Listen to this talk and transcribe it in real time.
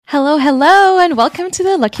Hello, hello, and welcome to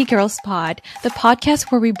the Lucky Girls Pod, the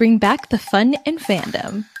podcast where we bring back the fun in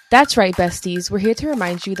fandom. That's right, besties. We're here to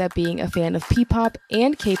remind you that being a fan of P-pop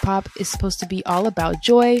and K-pop is supposed to be all about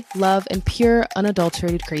joy, love, and pure,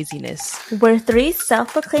 unadulterated craziness. We're three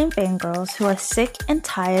self-proclaimed fangirls who are sick and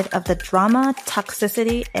tired of the drama,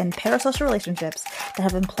 toxicity, and parasocial relationships that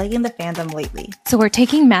have been plaguing the fandom lately. So we're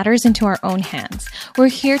taking matters into our own hands. We're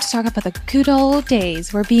here to talk about the good old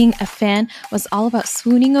days where being a fan was all about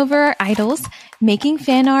swooning over our idols, making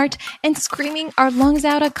fan art, and screaming our lungs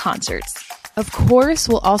out at concerts. Of course,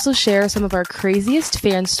 we'll also share some of our craziest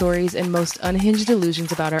fan stories and most unhinged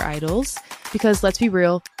delusions about our idols. Because let's be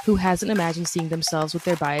real, who hasn't imagined seeing themselves with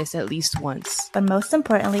their bias at least once? But most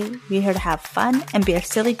importantly, we're here to have fun and be our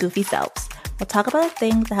silly, goofy selves. We'll talk about the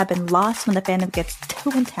things that have been lost when the fandom gets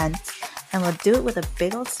too intense, and we'll do it with a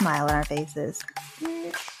big old smile on our faces.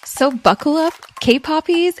 So buckle up,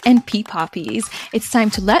 K-poppies and P-poppies. It's time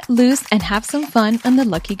to let loose and have some fun on the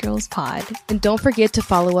Lucky Girls Pod. And don't forget to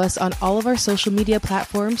follow us on all of our social media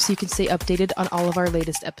platforms so you can stay updated on all of our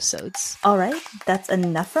latest episodes. All right, that's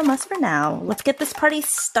enough from us for now. Let's get this party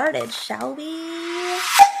started, shall we?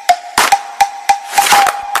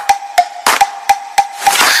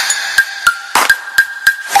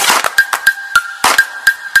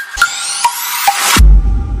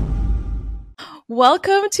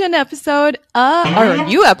 Welcome to an episode, or a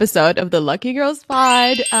new episode of the Lucky Girls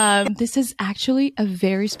Pod. This is actually a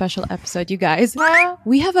very special episode, you guys.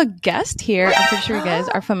 We have a guest here. I'm pretty sure you guys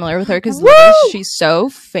are familiar with her because she's so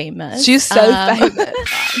famous. She's so famous.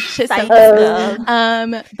 She's so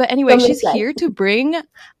famous. But anyway, she's here to bring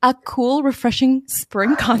a cool, refreshing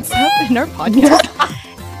spring concept in our podcast.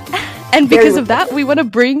 And because of that, we want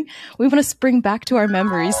to spring back to our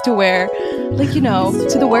memories to where, like, you know,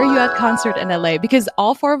 to the WYAT concert in LA, because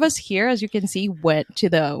all four of us here, as you can see, went to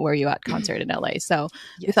the WYAT concert in LA. So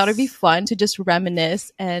we thought it'd be fun to just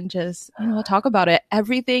reminisce and just, you know, talk about it.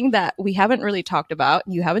 Everything that we haven't really talked about,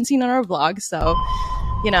 you haven't seen on our vlog. So,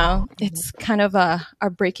 you know, it's kind of our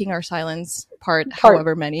breaking our silence part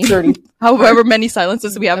however many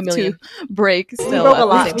silences we have to break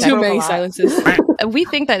still. Too many silences. We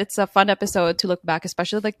think that it's a fun episode to look back,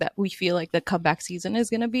 especially like that we feel like the comeback season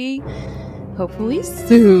is going to be hopefully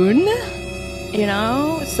soon, you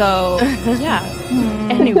know? So, yeah.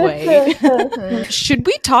 Anyway, should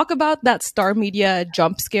we talk about that Star Media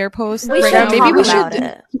jump scare post? We should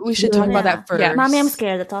talk about that first. Yeah. Mommy, I'm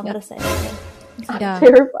scared. That's all I'm going to say. Yeah.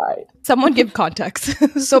 Terrified. Someone give context.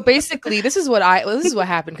 So basically, this is what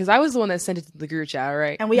happened because I was the one that sent it to the group chat,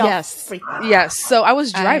 right? And we all freaked out. Yes. So I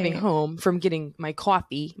was driving home from getting my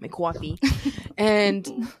coffee,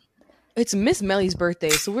 and it's Miss Melly's birthday,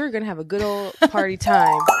 so we're gonna have a good old party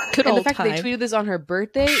time. The fact that they tweeted this on her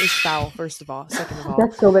birthday is foul. First of all, second of all,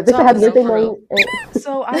 that's so bad. They should have birthday money.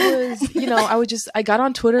 So I got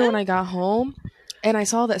on Twitter when I got home. And I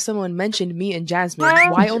saw that someone mentioned me and Jasmine.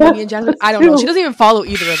 Why only me and Jasmine? I don't know. She doesn't even follow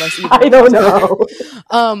either of us either. I don't know.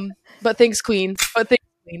 But thanks, Queen.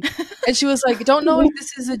 And she was like, don't know if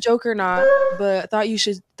this is a joke or not, but thought you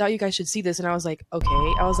guys should see this. And I was like,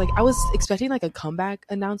 okay. I was expecting like a comeback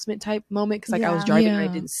announcement type moment because I was driving and I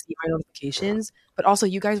didn't see my notifications. But also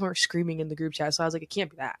you guys weren't screaming in the group chat. So I was like, it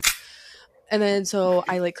can't be that. And then so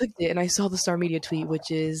I clicked it and I saw the Star Media tweet,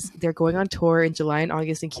 which is they're going on tour in July and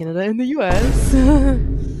August in Canada and the US.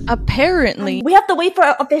 Apparently. We have to wait for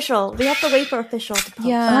official. To post.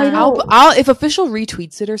 Yeah. I'll if official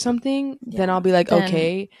retweets it or something, then I'll be like,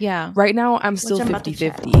 okay. Yeah. Right now I'm still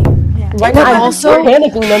 50-50. Yeah. Right now, I'm also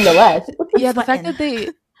panicking nonetheless. Yeah, the fact that they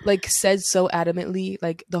said so adamantly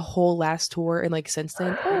the whole last tour and since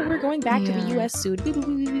then, we're going back to the US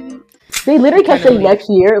soon. They literally kept saying next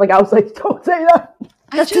year. I was like, don't say that.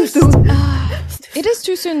 That's too soon. It is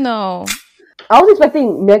too soon though. I was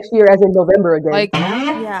expecting next year as in November again.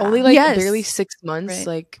 Only barely 6 months.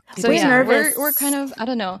 Right. So nervous. We're kind of, I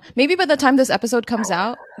don't know. Maybe by the time this episode comes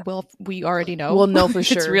out, we already know. We'll know for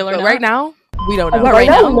sure. It's real or not. Right now, we don't know. Right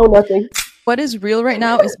now, we know nothing. What is real right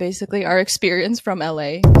now is basically our experience from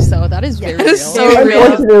LA. So that is very real. So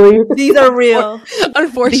real. These are real.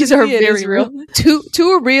 Unfortunately, these are very real.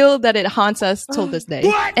 Too real that it haunts us till this day.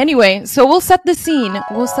 What? Anyway, so we'll set the scene.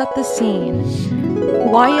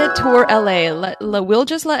 WYAT Tour LA. We'll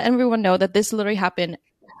just let everyone know that this literally happened.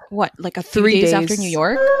 What, like 3 days after New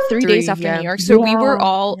York? 3 days after New York. So we were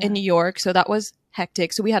all in New York. So that was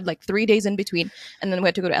hectic. So we had 3 days in between, and then we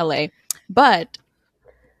had to go to LA. But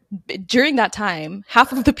during that time,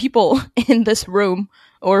 half of the people in this room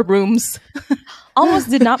or rooms almost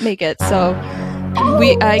did not make it. So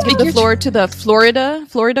I give the floor to the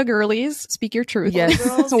Florida girlies. Speak your truth. Yes.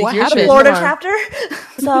 What The happened? Florida chapter.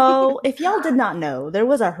 So, if y'all did not know, there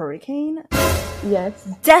was a hurricane Yes.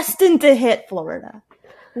 destined to hit Florida.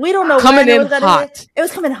 We don't know Coming when it in was gonna hot. hit. It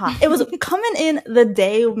was coming hot. It was coming in the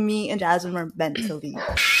day me and Jasmine were meant to leave.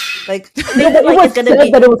 Like, they It were like, was it's gonna said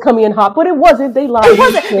be. that it was coming in hot, but it wasn't. They lied. It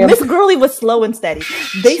wasn't. Miss Girly was slow and steady.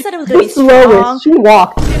 They said it was gonna be strong. Slowest. She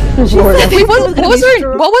walked to Florida. Wait, what gonna was be her?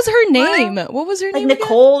 strong. What was her name? What was her Like name? again?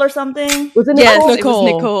 Nicole or something. Was it Yes, Nicole? it was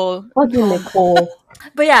Nicole. Fucking Nicole.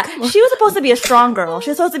 But yeah, she was supposed to be a strong girl. She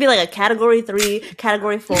was supposed to be like a category 3,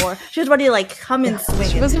 category 4. She was ready to like come and swing.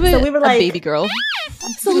 She was so we were a like, baby girl.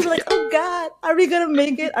 So we were like, oh God, are we gonna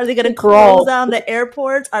make it? Are they gonna Girl. close down the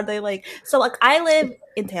airports? Are they like, so like I live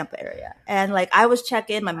in Tampa area and like I was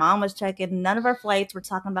checking, my mom was checking, none of our flights were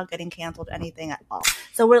talking about getting canceled or anything at all.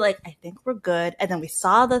 So we're like, I think we're good. And then we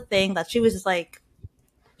saw the thing that she was just like,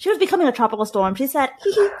 she was becoming a tropical storm. She said,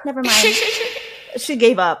 never mind. She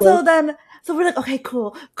gave up. So we're like, okay,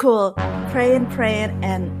 cool. Praying,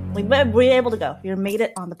 and we were able to go. We made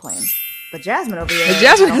it on the plane. But Jasmine over here.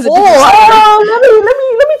 Jasmine has a Let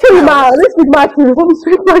me tell you let me speak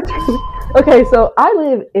my truth. Okay, so I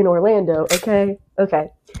live in Orlando, okay?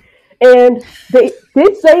 And they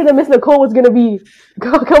did say that Miss Nicole was going to be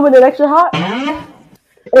coming in extra hot.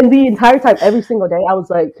 And the entire time, every single day, I was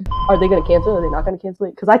like, are they going to cancel it? Are they not going to cancel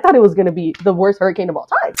it? Because I thought it was going to be the worst hurricane of all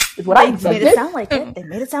time, is what I They expected. made it sound like it. They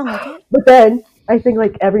made it sound like it. But then, I think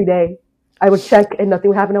like every day, I would check and nothing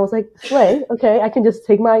would happen. I was like, Slay, okay, I can just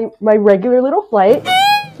take my regular little flight.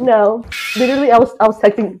 No. Literally, I was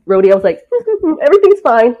texting Rhodey. I was like, everything's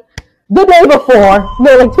fine. The day before,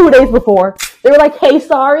 no, like 2 days before, they were like, hey,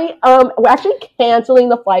 sorry, we're actually canceling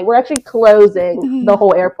the flight. We're actually closing the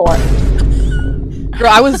whole airport. Girl,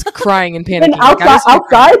 I was crying and panicking. And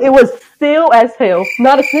outside, it was still as hell.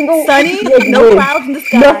 Not a single Sunny, no wind. clouds in the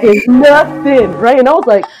sky. Nothing, right? And I was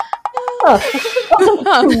like,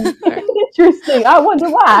 interesting. I wonder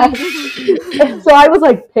why. And so I was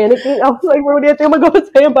like panicking. I was like, Rudy, I think I'm gonna go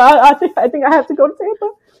to Tampa. I think I have to go to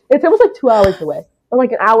Tampa. And Tampa's like 2 hours away, or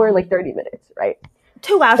like an hour and like 30 minutes, right?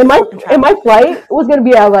 2 hours. And my flight was gonna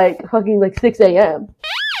be at like fucking like 6 a.m.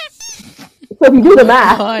 So if you do the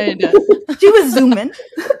math, She was zooming.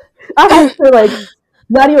 I had to like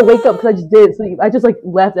not even wake up because I just didn't sleep. I just like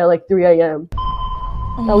left at like 3 a.m.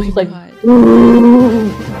 I was just like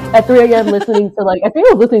at 3 a.m. listening to like, I think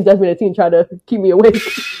I was listening to SB19 trying to keep me awake.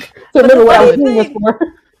 So remember what I was doing this for.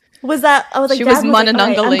 Was that I was like, She was Jasmine like,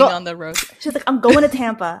 mononungling on the road. She was like, I'm going to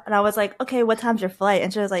Tampa, and I was like, okay, what time's your flight?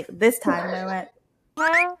 And she was like, this time. And I went,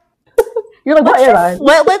 You're like, what airline?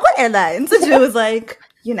 what airlines? And she was like,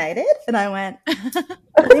 United. And I went, I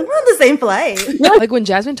think we're on the same flight. Like when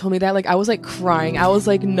Jasmine told me that, like I was like crying. I was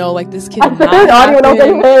like, no, like this kid. I heard audio and I was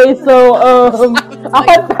like, hey, so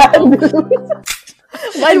I have bad news.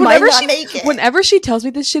 Why might not make it? Whenever she tells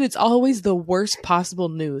me this shit, it's always the worst possible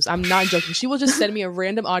news. I'm not joking. She will just send me a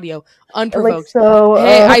random audio, unprovoked. Like, so,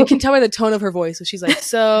 hey, I can tell by the tone of her voice. So she's like,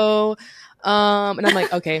 and I'm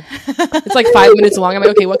like, okay. It's like 5 minutes long. I'm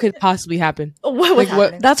like, okay, what could possibly happen? What was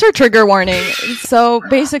happening? That's her trigger warning. So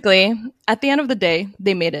basically, at the end of the day,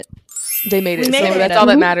 they made it. They made it. We made so it. that's all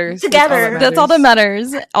that matters. Together. That's all that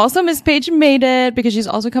matters. Also, Miss Paige made it because she's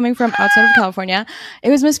also coming from outside of California.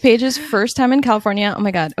 It was Miss Paige's first time in California. Oh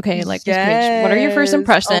my god. Okay, like Miss Paige, what are your first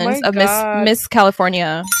impressions of Miss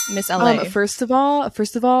California, Miss LA? First of all,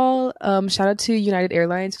 shout out to United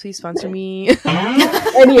Airlines. Please sponsor me.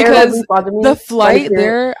 Any airline sponsor me. The flight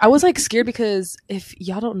there, I was like scared because if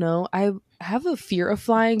y'all don't know, I have a fear of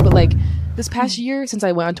flying, but like this past year since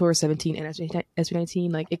I went on tour 17 and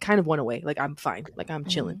SB19, like it kind of went away. Like I'm fine, like I'm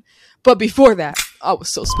chilling. But before that, I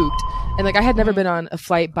was so spooked, and like I had never been on a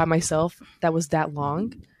flight by myself that was that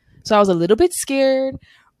long, so I was a little bit scared.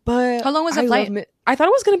 But how long was the flight? I thought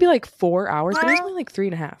it was gonna be like 4 hours, but it was only like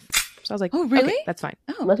 3.5. So I was like, oh really? Okay, that's fine.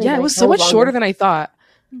 Oh yeah, it was so much shorter than I thought.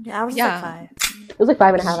 Yeah, I was like 5. It was like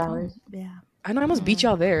 5.5 hours. Yeah. I know, I almost beat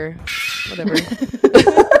y'all there. Whatever.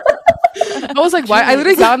 I was like, why? I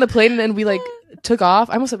literally got on the plane and then we like took off.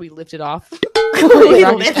 I almost said we lifted off. We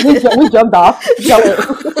jumped off.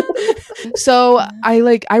 So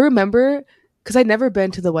I remember because I'd never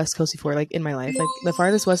been to the West Coast before, like in my life. Like the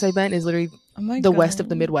farthest west I've been is literally the west of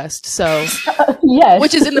the Midwest. So yes,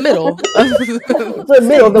 which is in the middle. The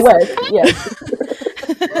middle of the West. Yes.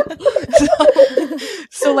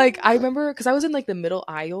 So like I remember because I was in like the middle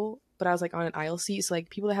aisle, but I was like on an aisle seat, so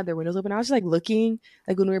like people that had their windows open, I was just like looking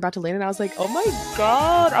like when we were about to land, and I was like, oh my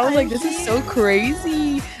god, I was like, this is so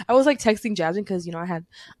crazy. I was like texting Jasmine because you know I had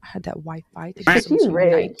that Wi-Fi. She's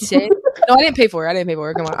rich. No, I didn't pay for it.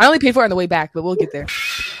 Come on, I only paid for it on the way back, but we'll get there.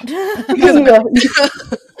 I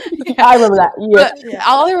remember that. Yeah. But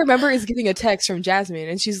all I remember is getting a text from Jasmine,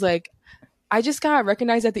 and she's like, I just got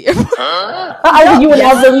recognized at the airport. You would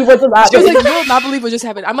not believe what just happened. She was like, you will not believe what just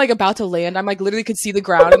happened. I'm like about to land. I'm like literally could see the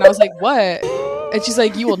ground, and I was like, what? And she's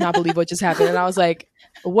like, you will not believe what just happened. And I was like,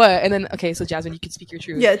 what? And then okay, so Jasmine, you can speak your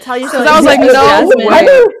truth. Yeah, tell you. Because I was like, no way.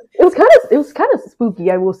 It was kind of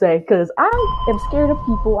spooky, I will say, because I am scared of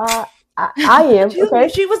people. I am. Okay.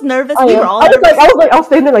 She was nervous. I We am. were all I nervous. I was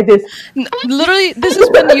standing there like this. Literally, this is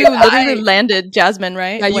when you literally landed, Jasmine,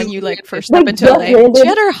 right? Yeah, when you you like landed. first step into LA. She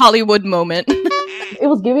had her Hollywood moment. It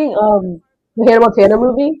was giving the Hannah Montana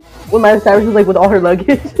movie when Miley Cyrus was like with all her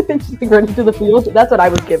luggage and she's like running through the field. That's what I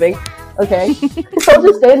was giving. Okay. So I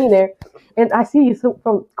was just standing there and I see from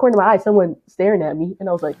the corner of my eye someone staring at me and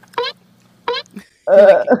I was like,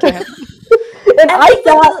 and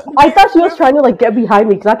I thought she was trying to like get behind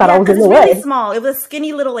me because I thought I was in the way. Really small. It was a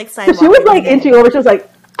skinny little like sidewalk. She was like inching over. She was like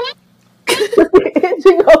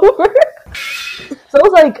inching over. So I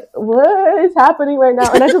was like, "What is happening right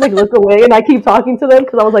now?" And I just like look away and I keep talking to them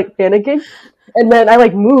because I was like panicking. And then I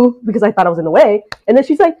like moved because I thought I was in the way. And then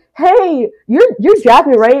she's like, "Hey, you're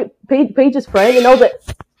Jasmine, right? Paige's friend." And I was like,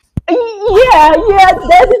 "Yeah,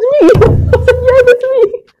 that is me." I was like, "Yeah, that's me."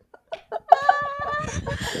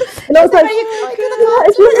 And I was like, and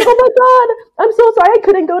she was like, "Oh my god, I'm so sorry I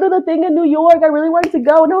couldn't go to the thing in New York. I really wanted to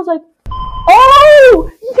go." And I was like, "Oh,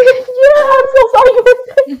 yeah, I'm so sorry you were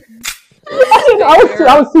there."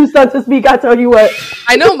 I was too stunned to speak. I tell you what.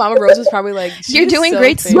 I know Mama Rose was probably like, "You're doing so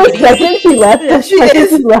great, famous." sweetie." The second she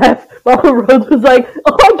left, Mama Rose was like,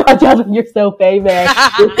 "Oh my god, Jasmine, you're so famous.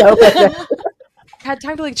 You're so famous." I had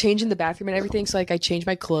time to like change in the bathroom and everything, so like I changed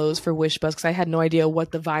my clothes for Wish Bus because I had no idea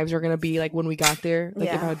what the vibes were gonna be like when we got there,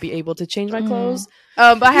 like if I would be able to change my clothes.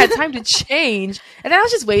 But I had time to change, and then I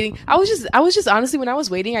was just waiting. I was just honestly, when I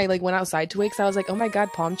was waiting, I like went outside to wait because I was like, oh my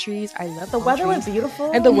god, palm trees! I love The weather was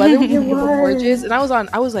beautiful, and the weather was gorgeous. And I was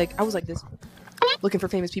like this, looking for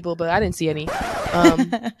famous people, but I didn't see any.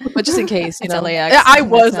 But just in case, you know, LAX. I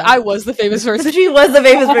was the famous person. She was the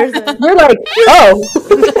famous person. You're like, oh,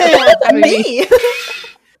 Me.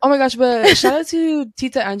 Oh my gosh, but shout out to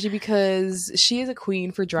Tita Angie because she is a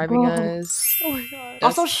queen for driving us. Oh my god.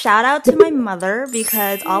 Also, shout out to my mother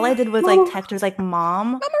because all I did was like text her like,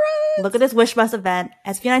 "Mom, look at this Wish Bus event.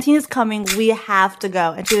 SB19 is coming. We have to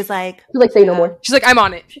go." And she was like, "Say no more." She's like, "I'm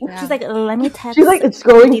on it." She's like, "Let me text." She's like, it's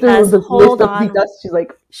scrolling through the hold list of on. Titas. She's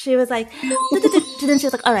like, she was like, then she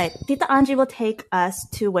was like, "All right, Tita Angie will take us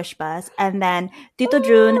to Wish Bus, and then Tito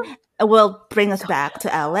June will bring us back to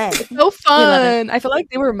LA." So fun. I feel like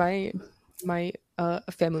they were my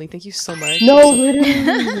family. Thank you so much. no,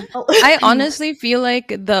 literally. I honestly feel like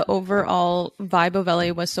the overall vibe of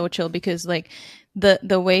LA was so chill because like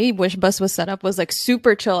the way Wish Bus was set up was like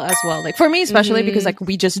super chill as well. Like for me especially because like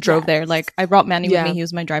we just drove there. Like I brought Manny with me. He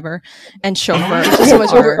was my driver and chauffeur. So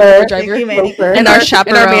much our driver and our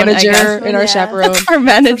chaperone, and our manager, and our chaperone, our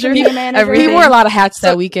manager. He wore a lot of hats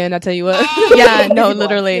that weekend. I tell you what. Yeah, no,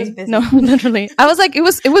 literally, no, literally. I was like, it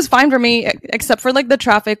was fine for me, except for like the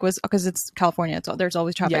traffic was because it's California, so there's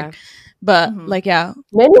always traffic. Yeah. But like, yeah,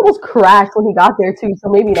 Manny almost crashed when he got there too, so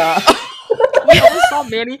maybe not. We almost saw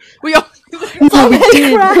Manny. We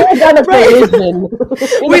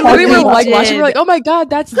literally were like watching. We're like, "Oh my god,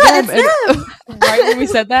 that's them!" Right when we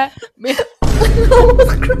said that,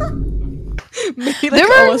 there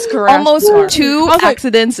were almost 2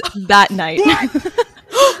 accidents that night. Yeah,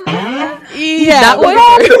 that one.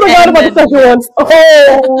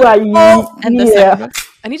 And the second one.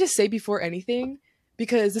 I need to say before anything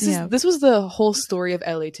because this was the whole story of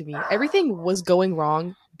LA to me. Everything was going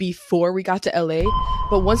wrong before we got to LA,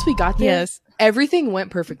 but once we got there, everything went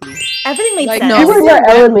perfectly. Everything made sense. No, we were in our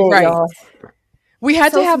element, right. y'all. We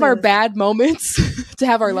had to have our bad moments to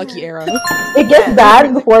have our lucky era. It gets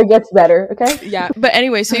bad before it gets better, okay? Yeah. But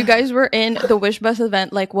anyway, so you guys were in the Wish Bus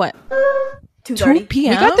event like what? 2:30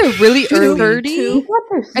 p.m. We got there really early. 2:30.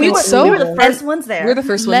 And we were the first ones there. We're the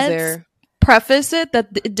first ones there. Preface it that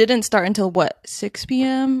it didn't start until what 6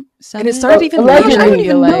 p.m. 7? And it started even later.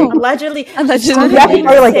 Allegedly. It started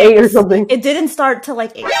like 8 or something. It didn't start till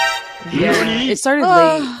like 8. Yeah, it started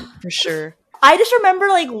late for sure. I just remember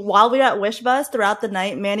like while we were at Wish Bus throughout the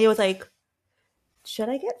night, Manny was like, "Should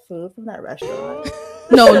I get food from that restaurant?"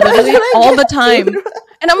 No, literally all the time.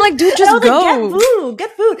 And I'm like, dude, just go. Like,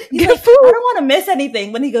 get food. He's like, food. I don't want to miss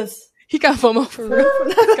anything. When he goes, he got FOMO for real.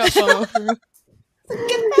 He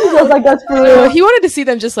was like, that's for real. He wanted to see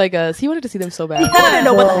them just like us. He wanted to see them so bad. He wanted to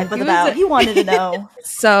know what the hype was about. He wanted to know.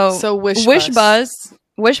 So Wish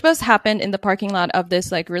Bus happened in the parking lot of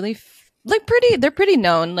this like really like they're pretty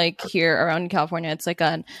known like here around California. It's like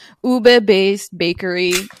an ube-based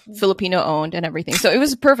bakery, Filipino owned and everything. So it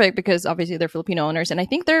was perfect because obviously they're Filipino owners, and I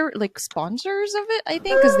think they're like sponsors of it. I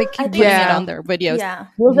think because they keep putting it on their videos. Yeah, it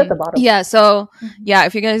was at the bottom. Yeah, so yeah,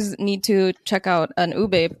 if you guys need to check out an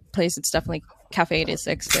ube place, it's definitely Cafe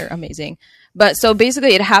 86. They're amazing. But so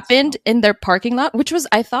basically, it happened in their parking lot, which was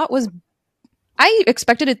I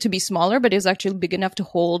expected it to be smaller, but it was actually big enough to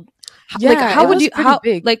hold. Yeah, like how would you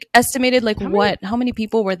big. like estimated like how many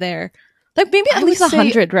people were there? Like maybe at least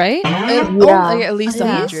 100, right? Like at least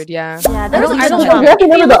 100. Yeah. Yeah, I don't You have to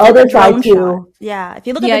remember the other side too. Yeah, if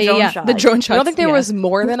you look at the drone shot, the drone shot. I don't think there was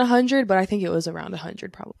more than 100, but I think it was around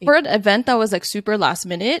 100 probably. For an event that was like super last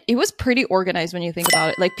minute, it was pretty organized when you think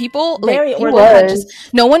about it. Like people, Very organized.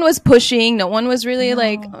 No one was pushing. No one was really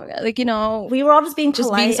like you know. We were all just being just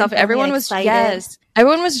polite being self. and Everyone was excited.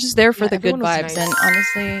 Everyone was just there for the good vibes, nice. and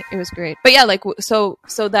honestly, it was great. But yeah, like so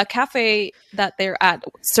that cafe that they're at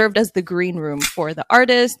served as the green room for the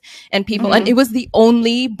artists and people, and it was the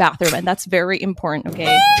only bathroom, and that's very important.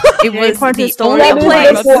 Okay, it was the only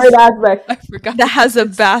place I forgot that has a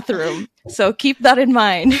bathroom. So keep that in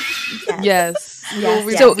mind. Yes.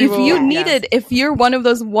 So if you're one of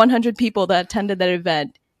those 100 people that attended that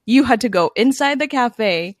event, you had to go inside the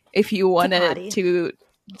cafe if you wanted to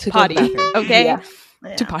potty. Okay. Yeah.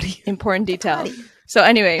 To potty. Important detail. So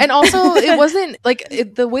anyway, and also it wasn't like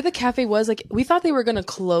the way the cafe was. Like we thought they were gonna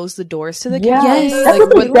close the doors to the cafe. Yes, like, that's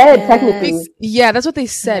what they said. Technically, yeah, that's what they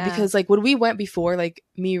said because like when we went before, like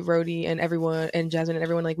me, Rhodey, and everyone, and Jasmine, and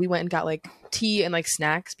everyone, like we went and got like tea and like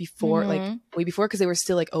snacks before, like way before, because they were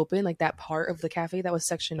still like open. Like that part of the cafe that was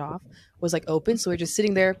sectioned off was like open, so we were just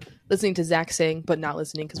sitting there listening to Zach sing, but not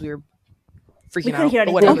listening because we were freaking out. Hear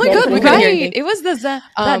oh my god, right? It was the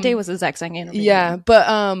that day was the Zach sang interview. Yeah, but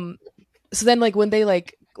so then like when they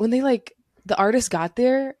the artist got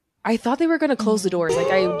there, I thought they were going to close the doors. Like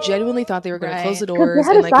I genuinely thought they were going to close the doors,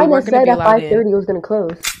 they had and like we weren't going to be allowed in. 5:30 it was going to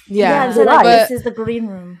close. Yeah, so like, this is the green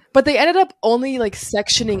room. But they ended up only like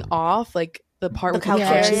sectioning off like the part with the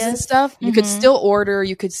couches and stuff. You could still order.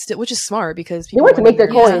 You could still, which is smart because they went to make their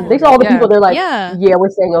coins. They saw all the people. They're like, yeah,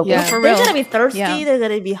 we're staying open. Yeah, they're gonna be thirsty. Yeah. They're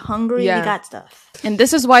gonna be hungry. We got stuff. And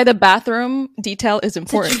this is why the bathroom detail is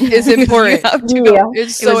important. It's important.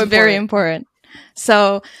 It's so very important.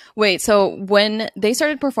 So when they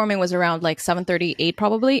started performing was around like 7:38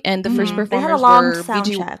 probably, and the first performers they had a long were sound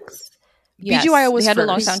checks. Yes, BGYO was they had first. a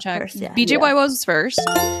long sound check. BGYO was first,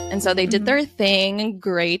 and so they did their thing.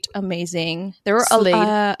 Great, amazing. There were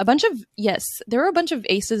a bunch of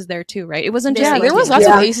aces there too, right? It wasn't just there was lots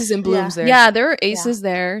of aces and blooms there. Yeah, there were aces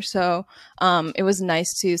there. So it was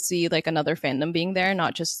nice to see like another fandom being there,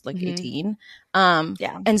 not just like 18.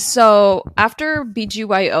 And so after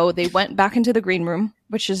BGYO, they went back into the green room,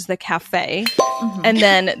 which is the cafe, and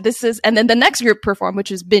then the next group performed,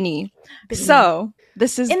 which is Binny. So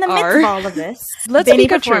this is in the midst of all of this. Let's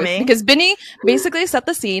speak a truth, because Binny basically set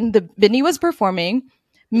the scene. Binny was performing.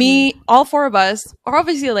 Me, all four of us are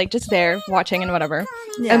obviously like just there watching and whatever.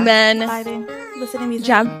 Yeah, and then listening music.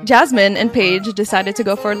 Jasmine and Paige decided to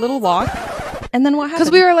go for a little walk. And then what happened?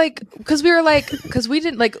 Because we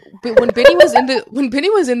didn't like when Binny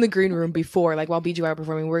was in the green room before, like while BGY were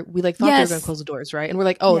performing, we like thought they were gonna close the doors, right? And we're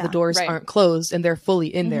like, the doors aren't closed and they're fully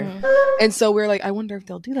in there. And so we're like, I wonder if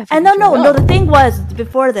they'll do that. And no. The thing was,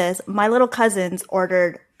 before this, my little cousins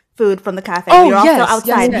ordered food from the cafe. We were all still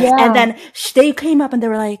outside, and then they came up and they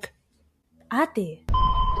were like, "Ati,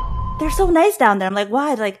 they're so nice down there." I'm like,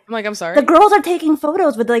 "Why?" Like, I'm sorry. The girls are taking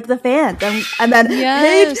photos with like the fans, and then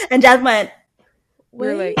Paige and Jasmine went.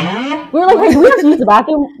 We're like, hey, do we have to use the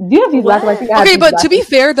bathroom? Do you have to use the bathroom? Okay, but to be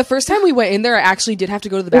fair, the first time we went in there, I actually did have to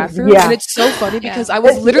go to the bathroom, and it's so funny because I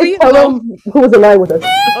was literally who was in line with us.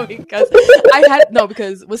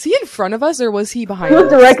 Because was he in front of us or was he behind? He was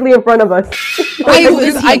directly in front of us.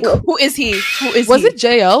 Who is he? Was it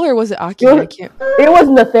JL or was it Aki? I can't. It was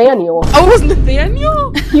Nathaniel. Oh, it was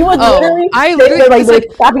Nathaniel. He was literally.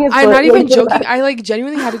 I'm not even joking. I like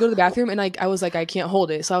genuinely had to go to the bathroom, and like I was like, I can't hold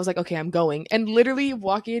it, so I was like, okay, I'm going, and literally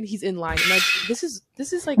walk in, he's in line, and like this is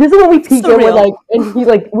when we peek in, we're like, and he's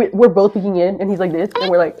like, we're both peeking in, and he's like this, and we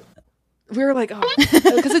were like, oh,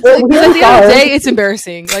 because it's like, at the end of the day, it's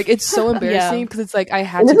embarrassing. Like it's so embarrassing because it's like I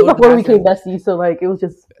had to go to the bathroom. This is before we became besties, so like it was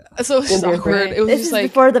just so awkward. It was this just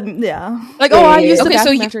like before the I used the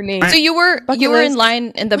bathroom after name. So you were in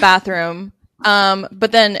line in the bathroom.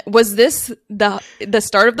 But then was this the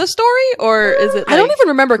start of the story, or is it? Like, I don't even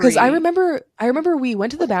remember because I remember we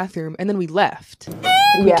went to the bathroom and then we left.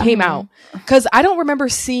 We came out because I don't remember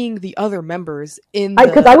seeing the other members in.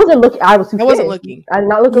 Because I wasn't looking. I wasn't looking. I did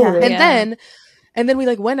not look over there. And then we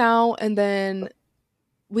like went out, and then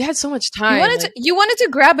we had so much time. You wanted to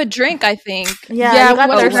grab a drink, I think. Yeah, we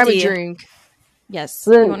wanted to grab a drink. Yes.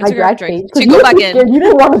 So then you wanted to grab a drink to go back in. You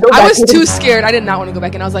didn't want to go back in. I was too scared. I did not want to go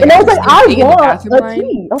back in. I was like, and I was like, I want a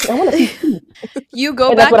tea. I want a tea. You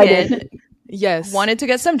go back in. Yes. Wanted to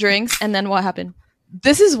get some drinks, and then what happened?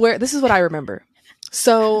 This is what I remember.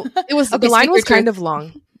 So it was the line was kind of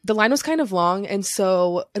long. The line was kind of long, and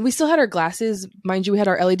we still had our glasses, mind you. We had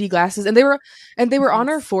our LED glasses, and they were on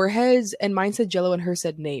our foreheads. And mine said Jello, and hers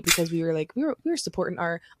said Nate, because we were like we were supporting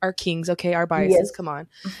our kings, okay, our biases. Yes. Come on,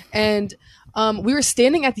 and we were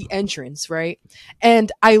standing at the entrance, right?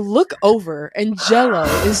 And I look over, and Jello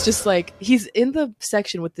is just like, he's in the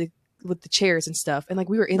section with the chairs and stuff, and like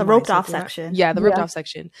we were in the roped off section. Yeah, the roped off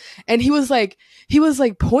section. And he was like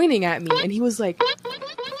pointing at me, and he was like,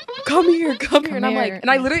 come here. And I'm like, and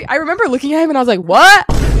I remember looking at him, and I was like, what?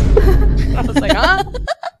 I was like, huh?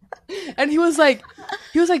 And he was like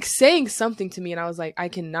saying something to me, and I was like, I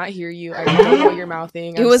cannot hear you. I don't know what you're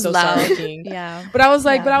mouthing. It was so loud. Sorry, King. Yeah. But I was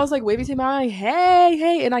like waving to him, I'm like,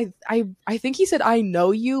 hey, and I think he said, I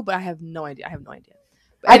know you, but I have no idea.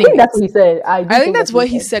 I think that's what he said. I think that's what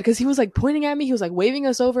he said, because he was like pointing at me. He was like waving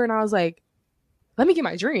us over, and I was like, let me get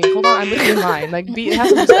my drink. Hold on, I'm looking in line. Like, have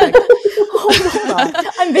some respect.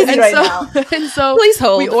 I'm busy now. And so please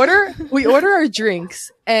hold. We order our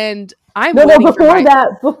drinks, and I'm before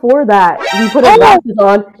that, we put our glasses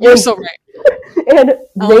on. You're so right. And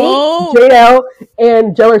Nate, JL,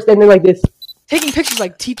 and Joe are standing there like this, taking pictures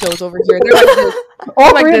like Tito's over here. They're like this.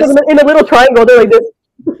 All three of them in a little triangle. They're like this.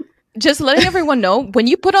 Just letting everyone know, when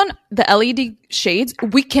you put on the LED shades,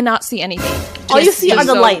 we cannot see anything. All you see are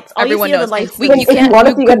the lights. Everyone knows. The lights. We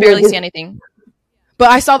could barely see anything.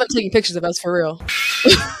 But I saw them taking pictures of us, for real.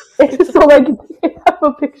 So like, they have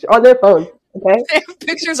a picture on their phone. Okay. They have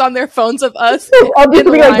pictures on their phones of us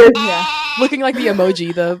looking like the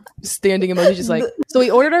emoji, the standing emoji, just like. So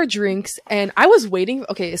we ordered our drinks, and I was waiting.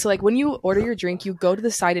 Okay, so like when you order your drink, you go to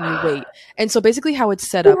the side and you wait. And so basically how it's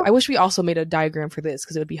set up, I wish we also made a diagram for this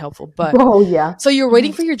because it would be helpful. But so you're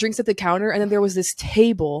waiting for your drinks at the counter, and then there was this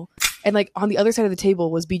table, and like on the other side of the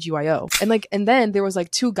table was BGYO, and then there was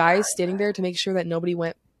like two guys standing there to make sure that nobody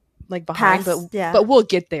went like behind, but we'll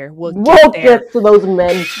get there. We'll get to those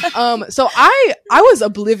men. So I was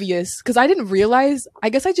oblivious because I didn't realize. I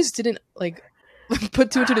guess I just didn't like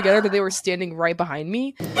put two and two together that they were standing right behind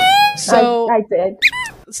me. So I did.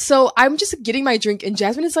 So I'm just getting my drink, and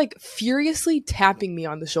Jasmine is like furiously tapping me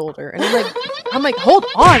on the shoulder, and I'm like, hold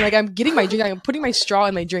on, like I'm getting my drink, I'm putting my straw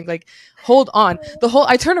in my drink, like hold on.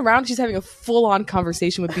 I turn around, she's having a full on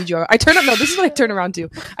conversation with BGR. This is what I turn around to.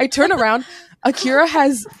 I turn around. Akira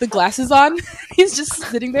has the glasses on. He's just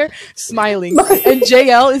sitting there smiling. And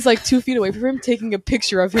JL is like 2 feet away from him taking a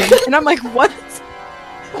picture of him. And I'm like, what?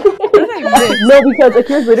 What did I miss? No, because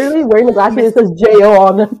Akira's literally wearing the glasses and it says JO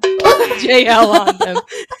on them. JL on them.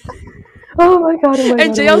 Oh my god.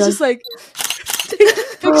 And JL's just like taking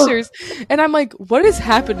pictures. And I'm like, what is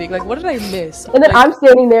happening? Like, what did I miss? And then I'm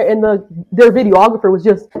standing there, and their videographer was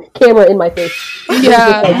just camera in my face.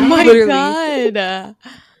 Yeah. Oh my god.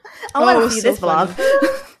 I want to see this vlog.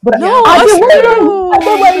 But no, I've been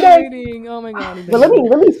waiting. Oh my god! But let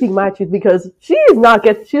me speak my truth, because she does not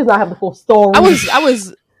have the full story. I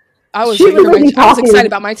was excited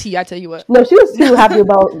about my tea. I tell you what. No, she was too happy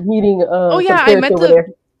about meeting.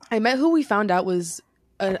 I met who we found out was.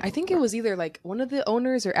 I think it was either like one of the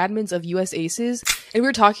owners or admins of US Aces, and we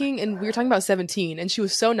were talking about 17, and she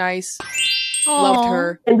was so nice. Aww. Loved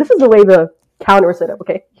her. And this is the way the counter was set up.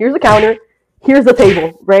 Okay, here's the counter. Here's the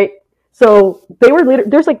table, right? So they were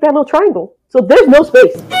there's like that little triangle. So there's no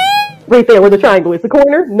space right there where the triangle is. The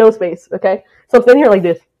corner, no space, okay? So I'm standing here like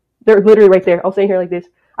this. They're literally right there. I'm standing here like this.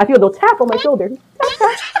 I feel a little tap on my shoulder. And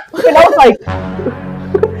I was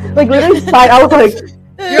like literally side, I was like...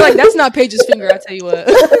 You're like, that's not Paige's finger, I tell you what.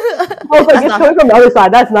 I was like, it's coming from the other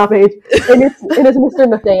side. That's not Paige. And it's Mr.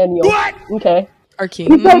 Nathaniel. What? Okay. Our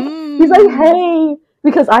king. He's like, hey...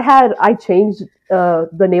 Because I changed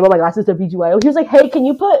the name on my glasses to BGYO. He was like, hey, can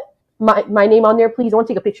you put my name on there, please? I want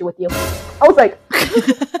to take a picture with you. I was like,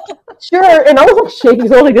 sure. And I was like shaking.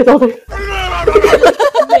 So I was like this. I was like,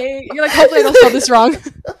 you're like, hopefully I don't spell this wrong.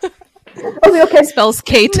 I was like, okay. Spells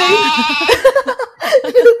Kate.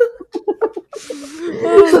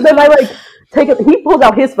 So then I like he pulls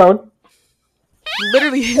out his phone.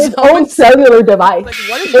 Literally his own cellular device. Like,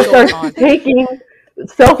 what is going on? Taking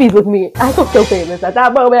selfies with me. I felt so famous at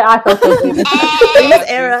that moment. I felt so famous. Famous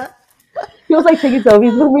era. He was like taking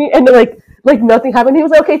selfies with me, and then like nothing happened. He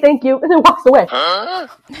was like, okay, thank you, and then walks away.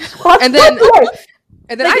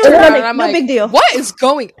 And then I turned around and I'm like, big deal. What is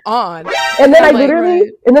going on? And then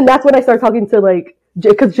and then that's when I started talking to like,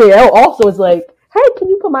 because JL also was like, hey, can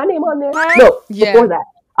you put my name on there? No, before that,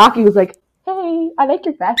 Aki was like, hey, I like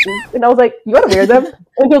your fashion. And I was like, you want to wear them?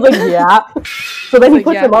 And he was like, yeah. So then he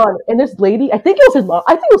puts them on. And this lady, I think it was his mom.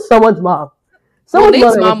 I think it was someone's mom.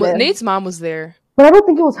 Nate's mom was there. But I don't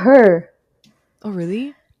think it was her. Oh,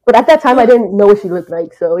 really? But at that time, I didn't know what she looked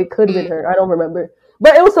like. So it could have been her. I don't remember.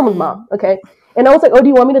 But it was someone's mom, okay? And I was like, oh, do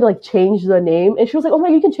you want me to, like, change the name? And she was like, oh, my,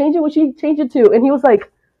 you can change it. What should you change it to? And he was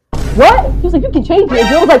like, what? He was like, you can change it. And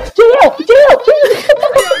Jill was like, jail.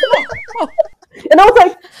 And I was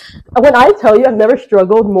like, when I tell you I've never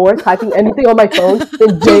struggled more typing anything on my phone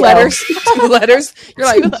than JL. Two letters. You're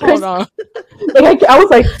like, hold on. Like, I was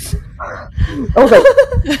like,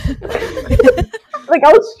 like,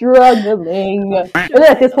 I was struggling. And then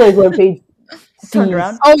at this point, when Paige turned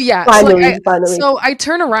around. Oh, yeah. Finally. So I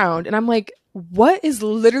turn around and I'm like, what is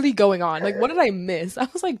literally going on? Like, what did I miss? I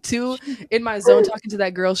was like too in my zone talking to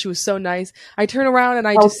that girl. She was so nice. I turn around and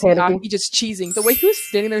I just see Aki just cheesing. The way he was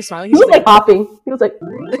standing there smiling, he was like hopping. He was like,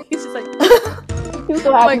 he's just like, he was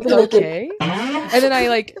so happy. I'm like, okay. And then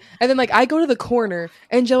I go to the corner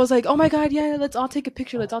and Jill was like, oh my God, yeah, let's all take a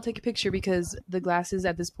picture. Because the glasses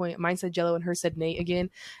at this point, mine said Jello and hers said Nate again.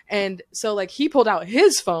 And so like he pulled out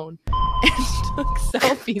his phone and took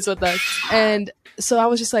selfies with us. And so I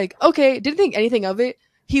was just like, okay, didn't think anything of it.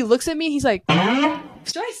 He looks at me, he's like,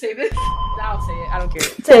 should I say this? I'll say it. I don't care.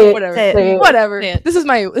 Say it. Whatever. Say it. Whatever. Say it. This is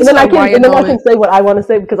my and then I can say what I want to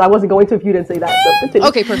say because I wasn't going to if you didn't say that. So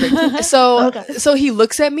okay, perfect. So he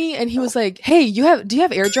looks at me and he was like, hey, do you have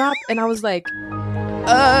AirDrop? And I was like,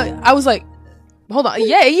 hold on.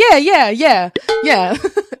 Yeah.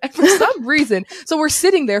 And for some reason, so we're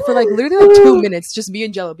sitting there for like literally like 2 minutes, just me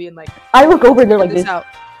and Jello being like, I look over and they're like this. Out.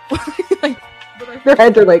 Like, their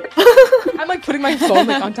heads are like, I'm like putting my phone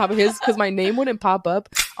like on top of his because my name wouldn't pop up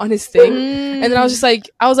on his thing. And then I was like,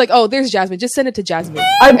 oh, there's Jasmine. Just send it to Jasmine.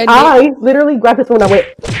 I literally grabbed his phone and I went,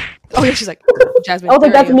 oh yeah, she's like, Jasmine. I was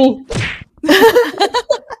like, that's me.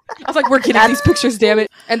 I was like, we're getting these pictures, damn it.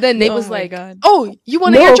 And then Nate was like, God. oh, you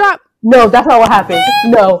want an AirDrop? No, that's not what happened.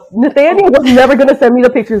 No, Nathaniel was never going to send me the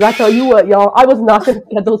pictures. I tell you what, y'all, I was not going to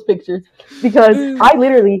get those pictures because I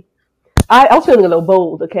was feeling a little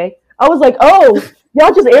bold, okay? I was like, oh,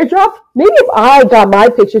 y'all just AirDrop? Maybe if I got my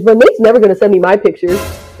pictures, but Nate's never going to send me my pictures.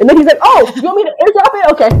 And then he's like, oh, you want me to AirDrop it?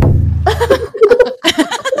 Okay.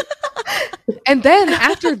 And then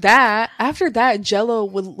after that, Jello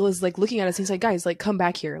was like looking at us. He's like, guys, like come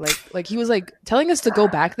back here. Like he was like telling us to go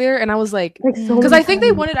back there. And I was like, because I think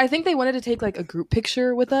they wanted to take like a group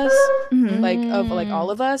picture with us, like of like all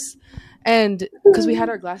of us. And because we had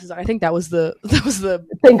our glasses on, I think that was the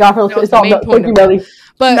thank God for it's all thank you, Melly.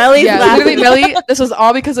 But literally Melly, this was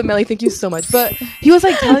all because of Melly. Thank you so much. But he was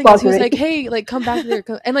like telling us, he was like, hey, like come back there,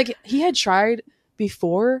 and like he had tried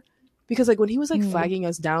before because like when he was like flagging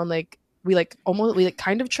us down, like we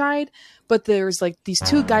kind of tried, but there's like these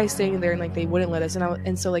two guys staying there and like they wouldn't let us.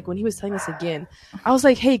 And so like when he was telling us again, I was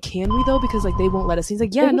like, hey, can we though? Because like they won't let us. He's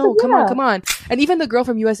like, yeah, no, come on. And even the girl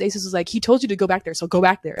from US Aces was like, he told you to go back there, so go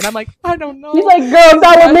back there. And I'm like, I don't know. He's like, girl,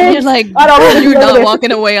 that was me. You're like, you're not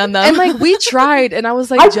walking away on them. And like we tried, and I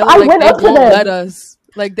was like, Jello, like they won't let us.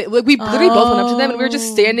 Like we literally both went up to them, and we were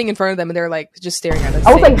just standing in front of them, and they're like just staring at us.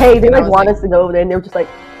 I was like, hey, they like want us to go over there, and they were just like,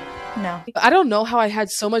 no. I don't know how I had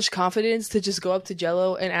so much confidence to just go up to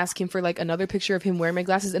Jello and ask him for like another picture of him wearing my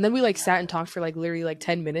glasses, and then we like sat and talked for like literally like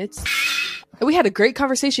 10 minutes. And we had a great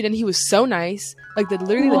conversation, and he was so nice, like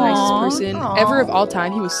literally the nicest person ever of all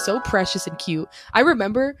time. He was so precious and cute. I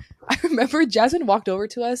remember Jasmine walked over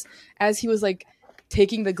to us as he was like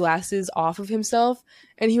taking the glasses off of himself,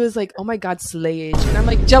 and he was like, oh my God, slayage. And I'm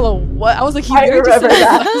like, Jello, what? I was like, I remember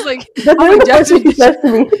that. I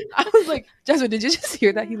was like, Jasmine, did you just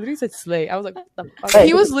hear that? He literally said slay. I was like, what the fuck?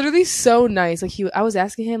 He was literally so nice. Like I was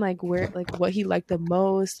asking him like what he liked the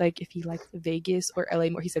most, like if he liked Vegas or LA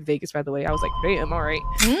more. He said Vegas, by the way. I was like, damn, all right.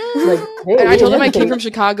 And I told him I came from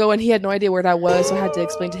Chicago, and he had no idea where that was, so I had to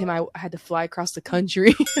explain to him I had to fly across the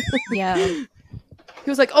country. Yeah. He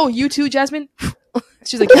was like, oh, you too, Jasmine?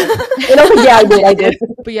 She's like, yeah. And I was like, yeah, I did.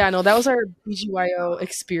 But yeah, no, that was our BGYO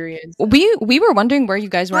experience. We were wondering where you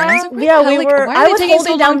guys were. And I was like, we were. Why are they taking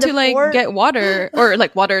so long to like get water or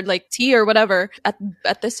like tea or whatever?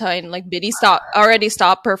 At this time, like Biddy already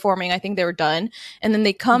stopped performing. I think they were done, and then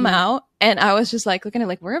they come out, and I was just like looking at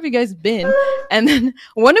like, where have you guys been? And then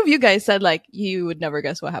one of you guys said like, you would never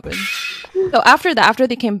guess what happened. So after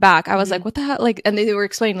they came back, I was like, what the hell? Like, and they were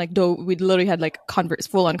explaining like, we literally had like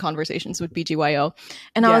full on conversations with BGYO.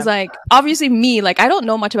 And I was like, obviously me, like, I don't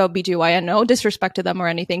know much about BGYO, no disrespect to them or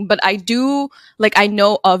anything, but I do, like, I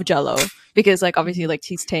know of Jello because like, obviously like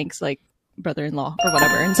Tease Tank's like brother-in-law or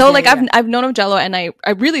whatever. And so like I've known of Jello, and I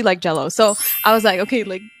really like Jello. So I was like, okay,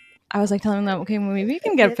 like I was like telling them, okay, well, maybe we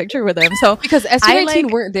can get a picture with him. So because SB19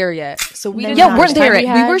 weren't there yet, so we didn't. weren't there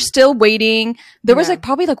yet. We were still waiting. There was like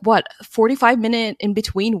probably like what 45-minute in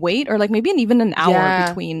between wait, or like maybe even an hour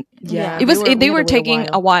between. Yeah, it was. They were taking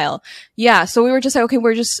a while. Yeah, so we were just like, okay,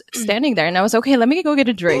 we're just standing there, and I was okay. Let me go get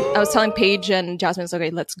a drink. I was telling Paige and Jasmine, okay,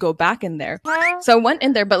 let's go back in there. So I went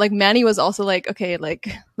in there, but like Manny was also like, okay, like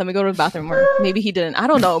let me go to the bathroom, or maybe he didn't. I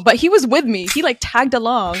don't know, but he was with me. He like tagged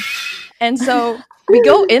along, and so. We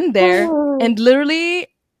go in there, and literally,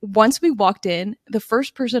 once we walked in, the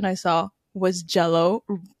first person I saw was Jello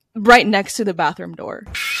right next to the bathroom door.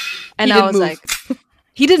 And I was like,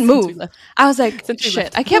 he didn't move. I was like,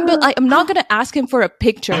 shit, I can't I'm not going to ask him for a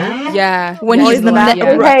picture. Yeah. When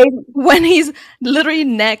when he's literally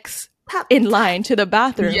next in line to the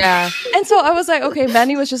bathroom. Yeah. And so I was like, okay,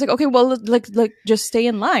 Manny was just like, okay, well, like just stay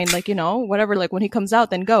in line. Like, you know, whatever. Like when he comes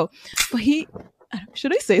out, then go. But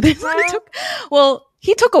should I say this?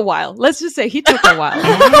 He took a while. Let's just say he took a while.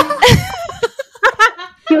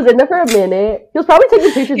 He was in there for a minute. He was probably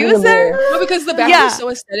taking pictures in the mirror. No, because the bathroom is so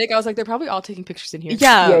aesthetic. I was like, they're probably all taking pictures in here.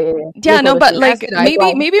 Yeah, no, but like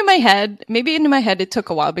maybe in my head, it took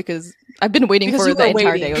a while because I've been waiting for the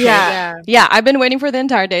entire day. Okay? Yeah, I've been waiting for the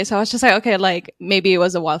entire day. So I was just like, okay, like maybe it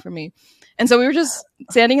was a while for me. And so we were just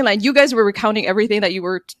standing in line. You guys were recounting everything that you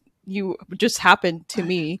just happened to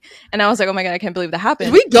me, and I was like, oh my god, I can't believe that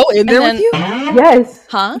happened. Did we go in there with you? Yes.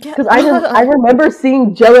 Huh? Because I remember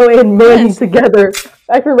seeing Jello and Manny together.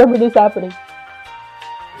 I remember this happening.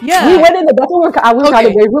 Yeah. We went in the bathroom. We were kind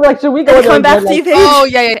of weird. We were like, should we go in back to you? Oh,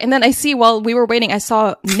 yeah. And then I see, while we were waiting, I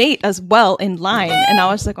saw Nate as well in line. And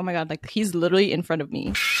I was like, oh my god, like he's literally in front of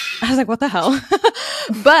me. I was like, what the hell?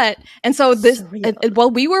 And so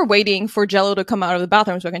while we were waiting for Jello to come out of the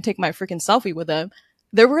bathroom so I can take my freaking selfie with him,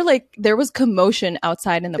 there was commotion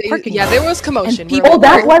outside in the parking lot. Yeah, there was commotion.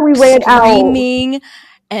 That's why we ran out. Screaming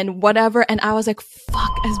and whatever. And I was like,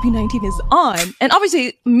 fuck, SB19 is on. And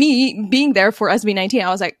obviously, me being there for SB19, I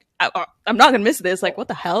was like, I'm not gonna miss this. Like, what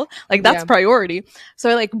the hell? Like, that's priority. So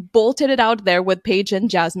I like bolted it out there with Paige and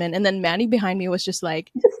Jasmine. And then Manny behind me was just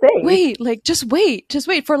like, just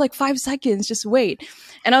wait for like 5 seconds. Just wait.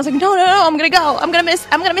 And I was like, no, I'm gonna go. I'm gonna miss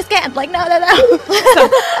camp. Like, no. So,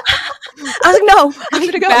 I was like, no, I'm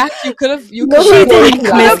gonna go. You could have. She didn't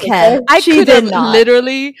miss camp. I could have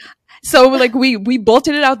literally. So like we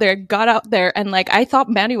bolted it out there, got out there, and like I thought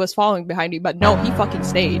Manny was following behind me, but no, he fucking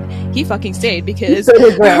stayed. He fucking stayed because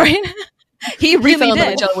he really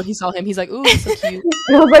did. When he saw him, he's like, "Ooh, so cute." It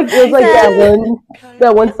was like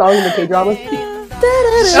that one song in the K-drama. He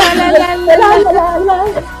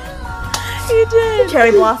did.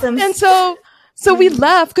 Cherry blossoms. And so we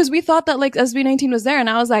left because we thought that like SB19 was there, and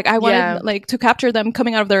I was like, I wanted like to capture them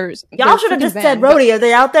coming out of their. Y'all should have just said, "Rody, are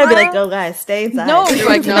they out there?" Be like, "Go guys, stay inside." No,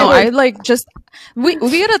 like no, I like just we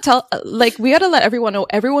gotta tell we gotta let everyone know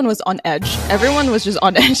everyone was on edge. Everyone was just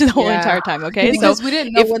on edge the whole entire time. Okay, because we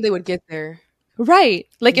didn't know when they would get there. Right,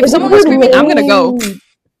 like if someone was screaming, I'm gonna go.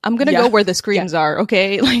 I'm gonna go where the screams are.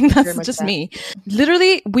 Okay, like that's just me.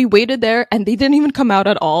 Literally, we waited there, and they didn't even come out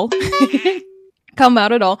at all. We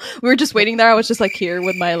were just waiting there. I was just like here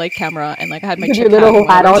with my like camera, and like I had my little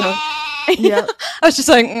hat on. Yeah, I was just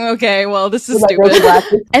like, okay, well, this is stupid.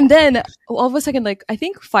 And then all of a sudden, like I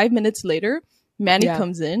think 5 minutes later, Manny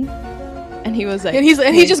comes in, and he was like, and he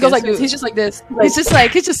just goes like this. He's just like this. He's just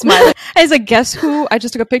smiling. And he's like, guess who? I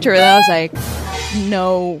just took a picture, and I was like,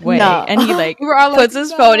 no way. No. And he like puts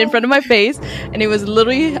his phone in front of my face, and it was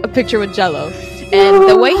literally a picture with Jello. And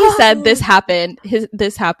the way he said this happened, I'm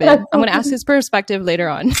going to ask his perspective later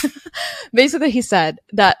on. Basically, he said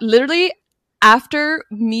that literally after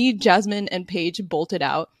me, Jasmine, and Paige bolted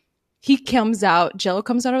out, Jello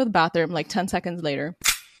comes out of the bathroom like 10 seconds later.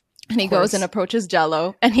 And he goes and approaches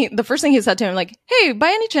Jello. And the first thing he said to him, like, hey, by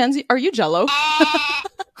any chance, are you Jello?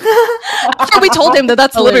 After we told him that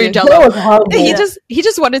that's literally Jello. He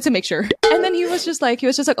just wanted to make sure. And then he was just like,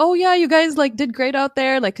 oh yeah, you guys like did great out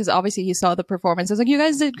there. Like, cause obviously he saw the performance. I was like, you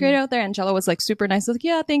guys did great out there. And Jello was like super nice. I was like,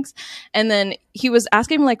 yeah, thanks. And then he was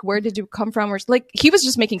asking him like, where did you come from? Or like, he was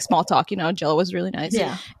just making small talk, you know, Jello was really nice.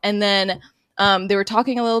 Yeah. And then, they were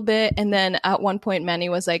talking a little bit. And then at one point, Manny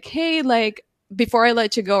was like, hey, like, before I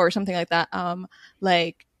let you go or something like that,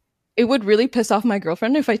 like it would really piss off my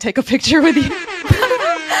girlfriend if I take a picture with you.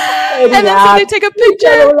 And then so they take a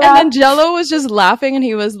picture, and then Jello was just laughing, and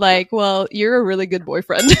he was like, well, you're a really good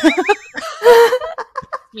boyfriend.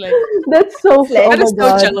 Like, that's so funny. That is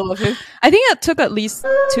so Jello of him. I think I took at least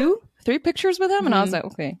 2-3 pictures with him, and I was like,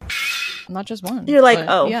 okay, not just one. You're like,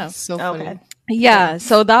 oh, yeah, so funny. Okay. Yeah,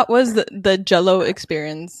 so that was the Jello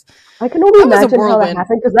experience. I can only imagine how that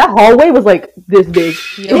happened because that hallway was like this big.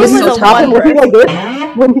 It was so top and looking like this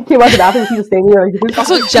when he came out the bathroom. He was standing there like this.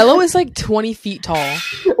 Also, Jello is like 20 feet tall.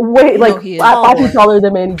 Wait, like 5 feet taller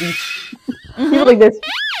than Manny B. He was like this.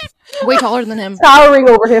 Way taller than him. Towering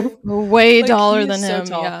over him. Way taller than him.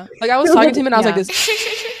 Tall. Yeah. Like I was talking to him and I was like this.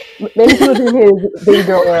 Manny B was in his baby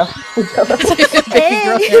girl era.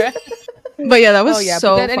 But yeah, that was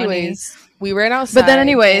so but then funny. Anyways, we ran outside. But then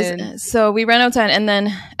anyways, so we ran outside and then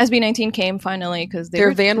SB19 came finally because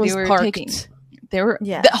their van was parked.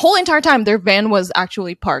 The whole entire time their van was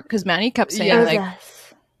actually parked because Manny kept saying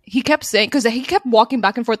he kept saying because he kept walking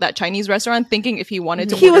back and forth that Chinese restaurant thinking if he wanted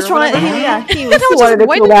to. He was trying. He was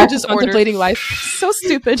why did you just contemplating life? So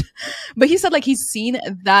stupid. But he said like he's seen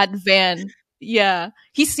that van. Yeah,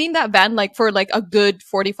 he's seen that van like for like a good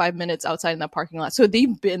 45 minutes outside in that parking lot. So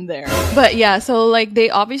they've been there. But yeah, so like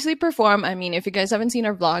they obviously perform. I mean, if you guys haven't seen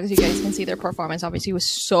our vlogs, you guys can see their performance. Obviously, it was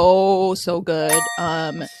so good.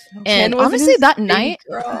 And honestly, that night,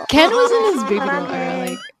 Ken was in his baby girl era.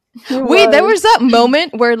 Like, wait, there was that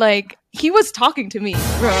moment where like he was talking to me.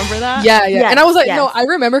 Remember that? Yeah. And I was like, no, I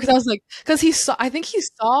remember because I was like, because he saw. I think he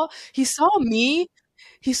saw me.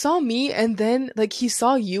 He saw me, and then like he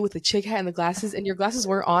saw you with the chick hat and the glasses, and your glasses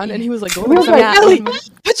weren't on, and he was like, "Go put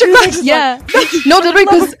your glasses." Yeah, no,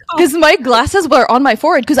 because my glasses were on my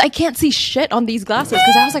forehead because I can't see shit on these glasses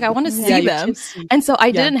because I was like, I want to see them, and so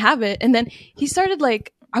I didn't have it, and then he started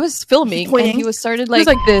like. I was filming and he started like,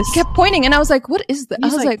 this. He kept pointing and I was like, what is that? I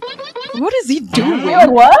was like, what is he doing?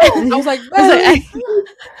 What? I was like,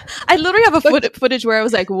 I literally have a footage where I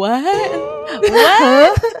was like, what?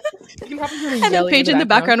 And then Paige in the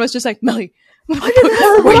background was just like, Melly, what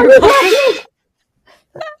is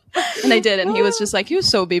and I did, and he was just like, he was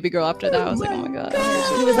so baby girl after that. I was like, oh my god.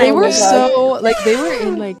 They were so like they were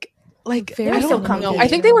in like very so comfortable. I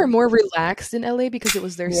think they were more relaxed in LA because it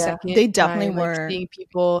was their second. They definitely time, were seeing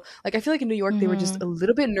people. Like I feel like in New York they were just a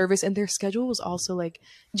little bit nervous, and their schedule was also like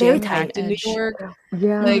very jam-packed in New York.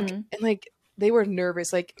 Yeah, and they were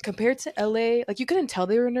nervous. Like compared to LA, like you couldn't tell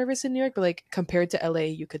they were nervous in New York, but like compared to LA,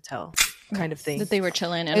 you could tell. Kind of thing that they were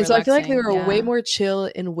chilling and so I feel like they were way more chill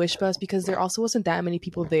in Wish Bus because there also wasn't that many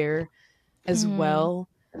people there as well.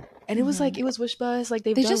 And it was like it was Wish Bus, like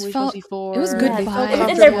they've done Wish Bus before. It was good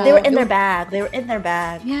vibes. They were in their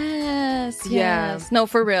bag. Yes. No,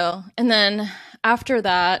 for real. And then after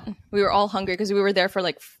that, we were all hungry because we were there for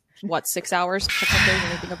like 6 hours?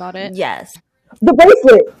 When you think about it. Yes. The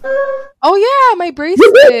bracelet. Oh yeah, my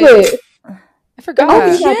bracelet. I forgot. Oh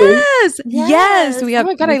yes. We have. Oh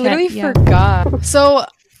my god, I literally forgot. So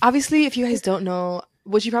obviously, if you guys don't know.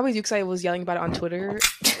 Which you probably do because I was yelling about it on Twitter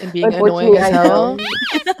and being annoying as hell.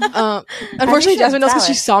 Unfortunately, Jasmine knows because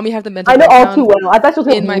she saw me have the mental. I know all too well. I thought she was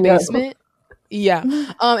in my basement. Yeah.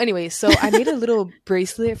 Anyway, so I made a little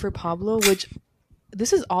bracelet for Pablo, which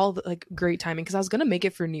this is all like great timing because I was gonna make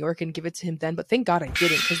it for New York and give it to him then, but thank God I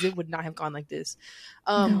didn't because it would not have gone like this.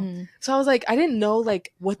 So I was like, I didn't know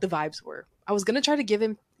like what the vibes were. I was gonna try to give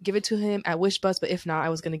it to him at Wish Bus, but if not, I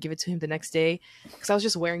was gonna give it to him the next day because I was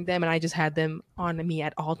just wearing them and I just had them on me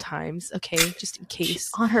at all times. Okay, just in case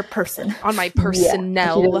on her person, on my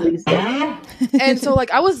personnel. Yeah. And so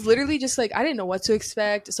like I was literally just like I didn't know what to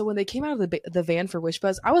expect. So when they came out of the van for Wish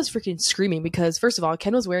Bus, I was freaking screaming because first of all,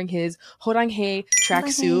 Ken was wearing his Horanghae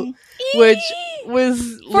tracksuit, which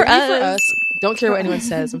was for us. Don't care what anyone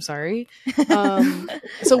says. I'm sorry.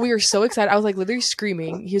 So we were so excited. I was like literally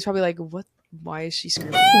screaming. He was probably like, "What? Why is she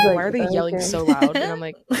screaming? Like, why are they yelling so loud?" And I'm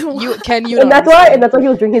like, "You Ken, you." And that's why he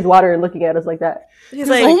was drinking his water and looking at us like that. He's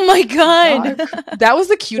like, "Oh my god!" That was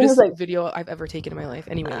the cutest video I've ever taken in my life.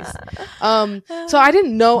 Anyways, so I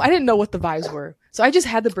didn't know what the vibes were. So I just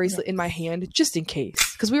had the bracelet in my hand just in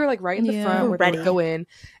case because we were like right in the front where they would go in.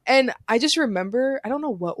 And I just remember, I don't know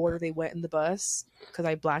what order they went in the bus because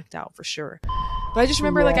I blacked out for sure. But I just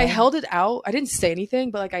remember like I held it out. I didn't say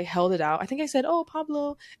anything, but like I held it out. I think I said, "Oh,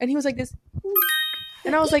 Pablo," and he was like this.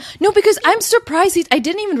 And I was like, no, because I'm surprised. I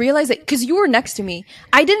didn't even realize it because you were next to me.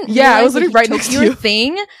 I didn't. Yeah, I was literally right next to you.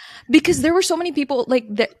 Thing. Because there were so many people, like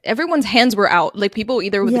everyone's hands were out, like people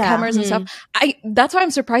either with the cameras and stuff. That's why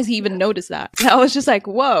I'm surprised he even noticed that. I was just like,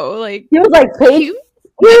 whoa, like he was like, Paige.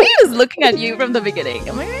 He was looking at you from the beginning.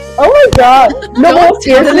 Am I right? Oh my god! No, what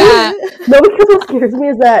scares me? No, because what scares me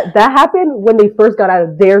is that happened when they first got out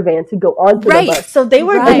of their van to go onto the bus. So they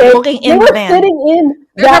were looking in the van. Sitting in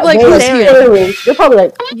that van. They're probably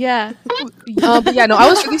like, yeah. But yeah, no, I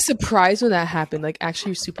was really surprised when that happened. Like,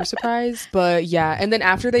 actually, super surprised. But yeah, and then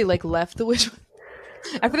after they like left the Wish,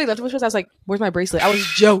 After they left Wish List, I was like, "Where's my bracelet?" I was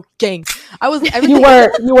joking. I was. You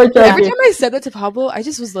were joking. Every time I said that to Pablo, I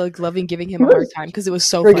just was like loving giving him a hard time because it was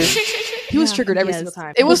so funny. He was triggered every single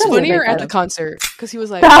time. It was funnier at the concert because he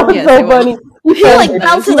was like, "That was so funny." He like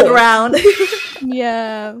fell to the ground.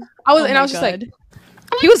 Yeah, I was, and I was just like,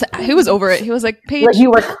 he was over it. He was like, Paige, like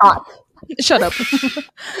you were caught. Shut up. He's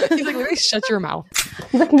like, literally, shut your mouth.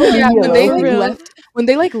 He's like, Yeah, when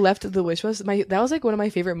they left the Wish List, that was like one of my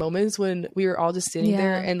favorite moments when we were all just sitting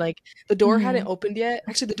there and like the door hadn't opened yet.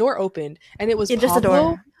 Actually, the door opened and it was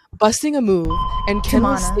Pablo busting a move, and Ken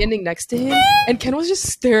was standing next to him, and Ken was just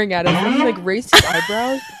staring at him, and he like raised his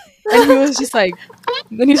eyebrows, and he was just like,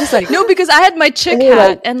 no, because I had my chick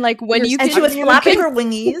hat, and like when you and she was flapping her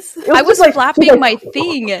wingies. I was flapping my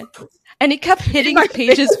thing. And he kept hitting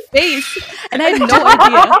Paige's face, and I had no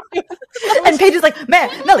idea. And Paige is like,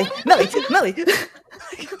 Melly.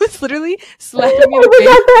 He was literally slapping me in the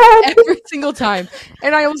face every single time.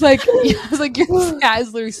 And I was like, your cat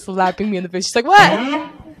is literally slapping me in the face. She's like,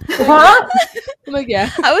 what? Huh? I'm like,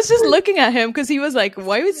 yeah. I was just looking at him because he was like,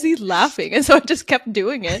 why was he laughing? And so I just kept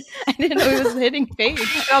doing it. I didn't know he was hitting Paige.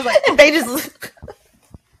 And I was like, Paige is...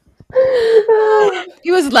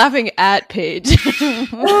 He was laughing at Paige.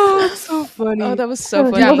 Oh, it's so funny. Oh, that was so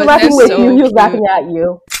funny. He wasn't laughing with you. He was laughing at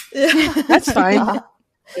you. That's fine.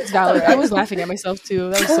 It's valid. I was laughing at myself too.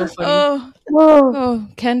 That was so funny. Oh,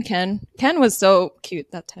 Ken was so cute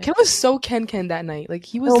that time. Ken was so Ken that night. Like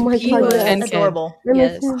he was adorable.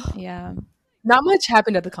 Yes. Yeah. Not much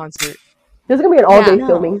happened at the concert. There's gonna be an all-day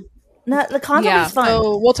filming. No, the concert was fun.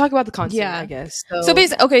 So we'll talk about the concert, I guess. So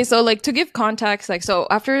basically, okay, so like to give context, like so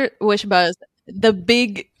after Wish Buzz, the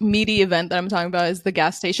big meaty event that I'm talking about is the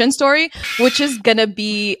gas station story, which is gonna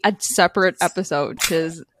be a separate episode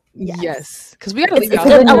because yes, because we gotta leave out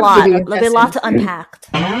a lot. There's a lot to unpack.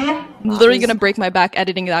 I'm literally gonna break my back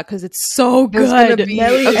editing that because it's so good. It's gonna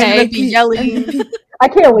be yelling. I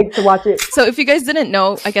can't wait to watch it. So if you guys didn't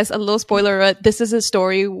know, I guess a little spoiler, this is a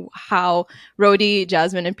story how Rhodey,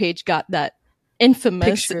 Jasmine, and Paige got that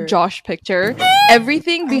infamous Josh picture.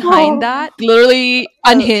 Everything behind that, literally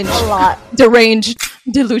unhinged, a lot, deranged,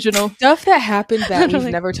 delusional stuff that happened that we've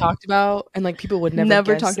never talked about, and like people would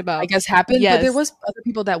never talked about. I guess happened, but there was other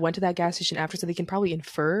people that went to that gas station after, so they can probably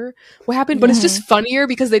infer what happened. But it's just funnier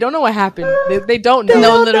because they don't know what happened. They don't know.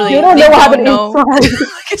 No, literally, they don't know what happened.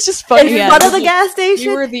 It's just funny. In front of the gas station,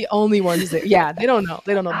 you were the only ones that. Yeah, they don't know.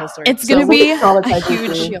 They don't know the whole story. It's gonna be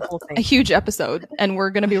a huge episode, and we're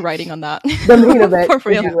gonna be writing on that. The main event. For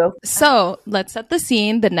real. So let's set the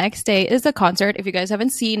scene. The next day is the concert. If you guys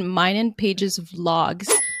haven't seen mine and Paige's vlogs,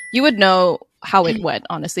 you would know how it went,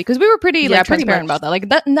 honestly, because we were pretty transparent about that. Like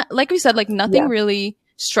that, like we said, like nothing really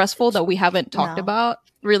stressful that we haven't talked about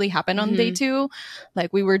really happened on day 2.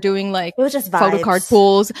 Like we were doing like it was just photo card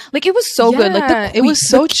pulls. Like it was so good. Like it was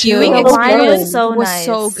so queuing experience was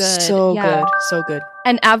so good. So good.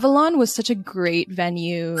 And Avalon was such a great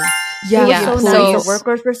venue. Yeah. So nice. The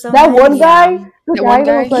workers were so that nice. one guy, the guy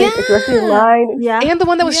that was like directly in line. Yeah. And the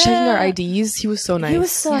one that was checking our IDs, he was so nice. He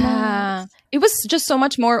was so nice. It was just so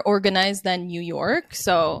much more organized than New York.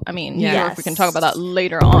 So, I mean, New York, we can talk about that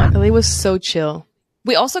later on. LA was so chill.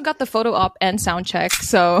 We also got the photo op and sound check,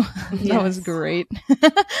 so that was great.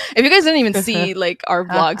 If you guys didn't even see like our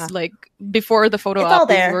vlogs, like before the photo op,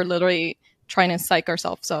 we were literally trying to psych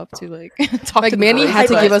ourselves up to like talk. Like Manny had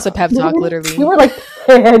to give us a pep talk, literally. We were like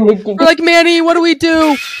panicking. We're like, Manny, what do we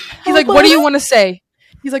do? He's like, what do you want to say?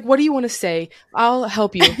 He's like, what do you want to say? I'll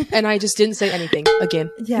help you. And I just didn't say anything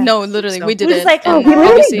again. Yeah. No, literally, we did it. Like, he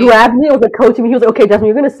literally grabbed me. I was like coaching me. He was like, okay, Jasmine,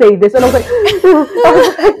 you're going to say this. And I was like,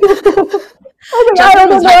 Jasmine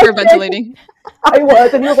was hyperventilating. I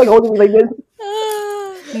was. And he was like holding me like this.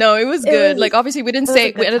 No, it was good. Like obviously we didn't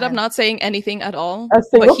say, we ended up not saying anything at all. A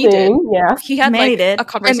single thing, yeah. He had like a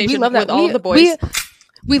conversation with all of the boys.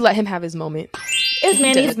 We let him have his moment. It was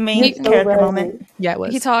Manny's main character moment. Yeah, it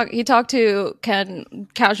was. He talked to Ken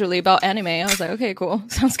casually about anime. I was like, okay, cool,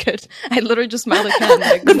 sounds good. I literally just smiled at Ken.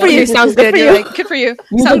 Like, good for you. Sounds good. You're like, good for you.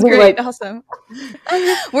 Sounds great. Awesome.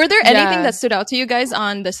 Were there anything that stood out to you guys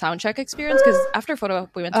on the soundcheck experience? Because after photo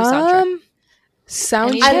op, we went to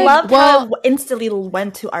soundcheck. I loved how instantly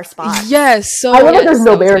went to our spot. Yes. So I love that there's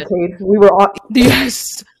no barricade. We were on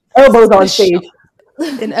elbows on stage.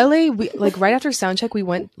 In LA, we like right after soundcheck, we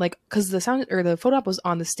went like because the photo op was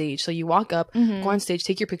on the stage. So you walk up, go on stage,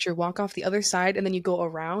 take your picture, walk off the other side, and then you go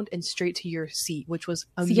around and straight to your seat, which was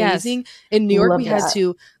amazing. In New York, we had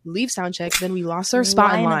to leave soundcheck, then we lost our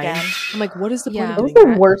spot in line. I'm like, what is the point of doing that? That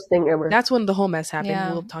was the worst thing ever. That's when the whole mess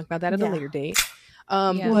happened. We'll talk about that at a later date.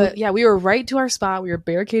 But yeah, we were right to our spot. We were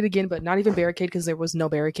barricaded again, but not even barricaded because there was no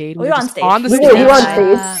barricade. We were on stage. We were on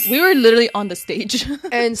stage. We were literally on the stage.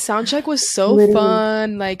 And soundcheck was so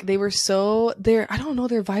fun. Like they were so I don't know,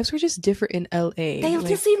 their vibes were just different in LA. They like,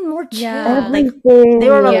 just seemed more chill. Yeah. Like they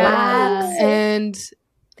were relaxed. And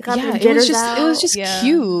it was just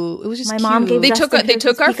cute. It was just my cute. mom gave they took our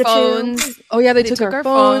Pikachu. phones. Oh yeah, they took our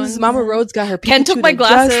phones. Mama Rhodes got her Pikachu. Ken took my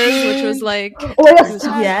glasses, which was like,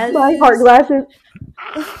 Yes, my heart glasses.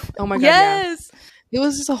 Oh my god, yes. It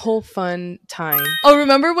was just a whole fun time. Oh,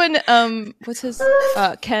 remember when what's his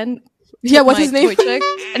Ken? Yeah, what's his name? Toy chick,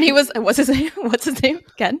 and he was what's his name? What's his name?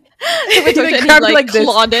 Ken. He grabbed it like this.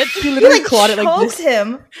 Clawed it. He literally clawed it like this.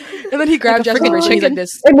 him, and then he grabbed like Jasmine and he's like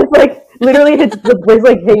this. And it's like literally the boy's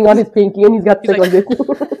like hanging on his pinky, and he's got the like this.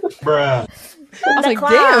 Bruh. I was like,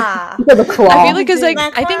 damn. The claw. I feel like because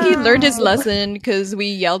I think he learned his lesson because we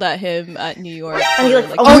yelled at him at New York. And he like,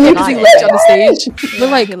 because he left it on the stage. We're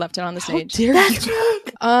like, he left it on the stage.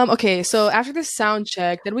 Okay, so after the sound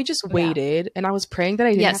check, then we just waited, and I was praying that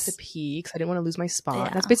I didn't have to pee because I didn't want to lose my spot.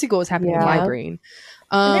 Yeah. That's basically what was happening in my brain.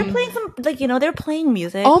 and they're playing some they're playing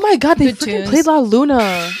music. Oh my god, they Good freaking tunes. played La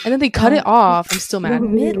Luna, and then they cut it off. I'm still mad.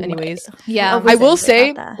 Anyways, Yeah, I will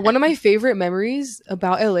say about that. one of my favorite memories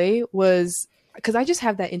about LA was because I just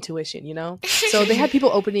have that intuition, you know. So they had people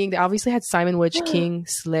opening. They obviously had Simon, which King,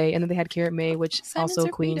 Slay, and then they had Carrot May, which also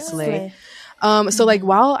Queen, Slay. So like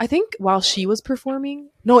while she was performing,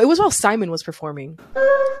 no, it was while Simon was performing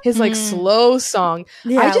his like slow song.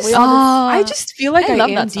 I just feel like I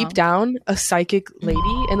am deep down a psychic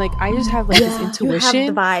lady, and like I just have like this intuition, you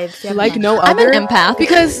have the vibes, like no other. I'm an empath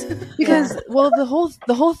because well the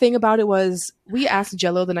whole thing about it was we asked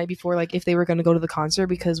Jello the night before like if they were going to go to the concert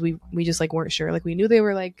because we just like weren't sure. Like we knew they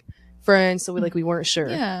were like friends, so we weren't sure.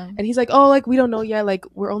 Yeah. And he's like, oh, like we don't know yet, like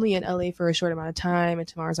we're only in LA for a short amount of time and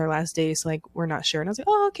tomorrow's our last day, so like we're not sure. And I was like,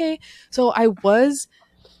 oh, okay. So I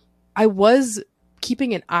was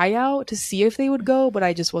keeping an eye out to see if they would go, but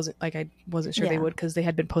I wasn't sure they would because they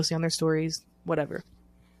had been posting on their stories, whatever.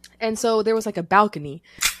 And so there was like a balcony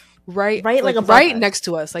right next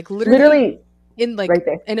to us, like literally in like right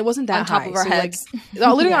there. And it wasn't that on top high, of our so heads.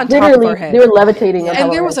 Like literally on top of our heads. They were levitating on top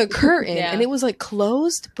and there of was our a curtain and it was like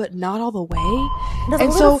closed but not all the way. There's and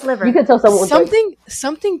a so sliver. You could tell someone was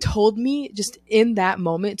something told me just in that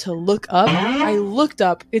moment to look up. I looked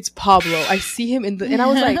up, it's Pablo. I see him and I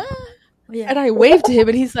was like and I waved to him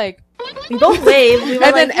and he's like, we both waved. We were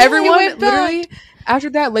and like, then everyone literally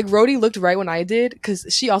after that, like Rhodey looked right when I did because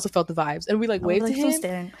she also felt the vibes, and we like waved to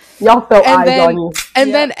him. Y'all felt eyes on you,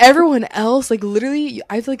 and then everyone else, like literally,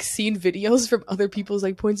 I've like seen videos from other people's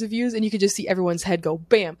like points of views, and you could just see everyone's head go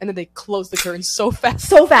bam, and then they closed the curtain so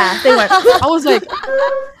fast. They went. I was like,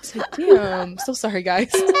 damn, so sorry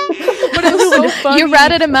guys, but it was so funny. You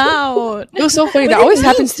ratted him out. It was so funny. That always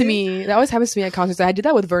happens to me. That always happens to me at concerts. I did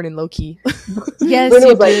that with Vernon low key. Yes, Vernon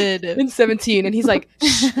you was did. In 17, and he's like,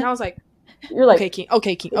 shh. And I was like. You're like,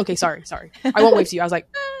 okay, King. Okay, sorry. I won't wave to you. I was like,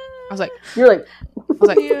 you're like,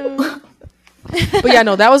 but yeah,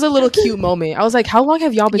 no, that was a little cute moment. I was like, how long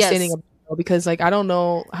have y'all been standing up? Because like, I don't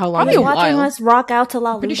know how long. Probably watching us rock out to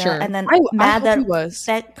La Luna, Pretty sure. and then mad that it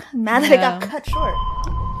got cut short.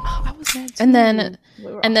 Oh, I was mad too.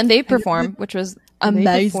 And then they performed, which was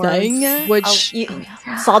amazing. Which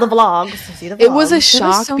saw the vlogs. It was a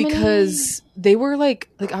shock because they were like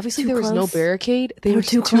obviously there was no barricade. They were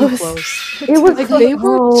too close. It was like they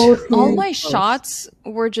were all my shots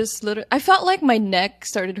were just literally. I felt like my neck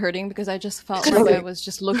started hurting because I just felt like I was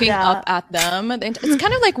just looking up at them. It's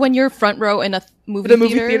kind of like when you're front row in a movie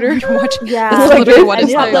theater. You're watching, that's literally what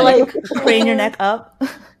it's you have like. to like crane your neck up.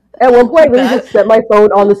 At one point, I really just set my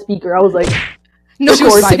phone on the speaker. I was like, no, she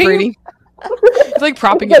was vibrating. It's like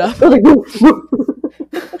propping it up. I was like,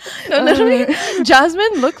 No, literally,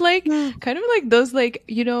 Jasmine looked like kind of like those, like,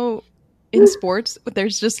 you know, in sports,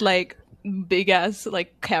 there's just like big ass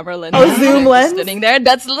like camera lens. Zoom lens sitting there.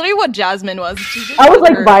 That's literally what Jasmine was. I was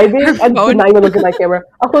like vibing and did not even look at my camera.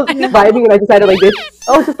 I was vibing and I decided like this.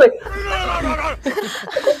 I was just like,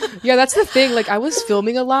 yeah, that's the thing. Like I was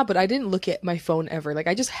filming a lot, but I didn't look at my phone ever. Like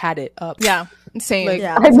I just had it up. Yeah, same. Like,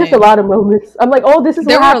 I missed a lot of moments. I'm like, oh, this is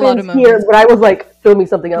what happens here, but I was like filming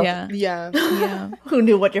something else. Yeah. Who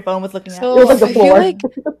knew what your phone was looking So It was like the floor.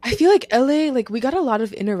 I feel like LA, like we got a lot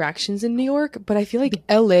of interactions in New York, but I feel like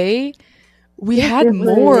LA, we had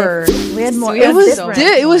more. We had more.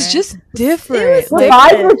 It was just different. The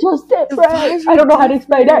vibes were just different. I don't know how to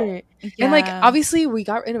explain that. And like obviously we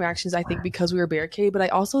got interactions, I think, because we were barricade, but I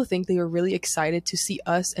also think they were really excited to see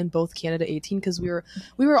us and both Canada 18 because we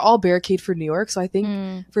were all barricade for New York. So I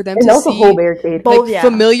think for them to see whole barricade, like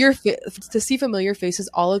familiar faces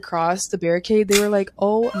all across the barricade, they were like,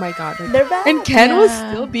 "Oh my god!" Like, they're back. And Ken was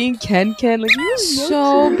still being Ken. Like he was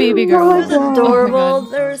so baby girl. It was adorable.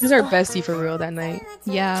 He was our bestie for real that night.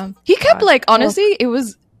 Yeah, he kept like honestly, it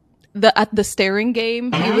was at the staring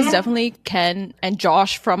game. It was definitely Ken and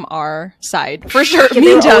Josh from our side for sure.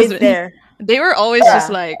 Me and Jasmine there. They were always just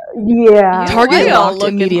like target locked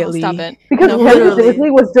immediately because Ken specifically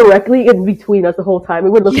was directly in between us the whole time. We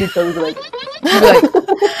would look at each other like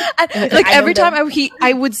every time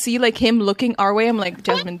I would see like him looking our way. I'm like,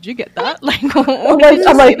 Jasmine, did you get that? Like,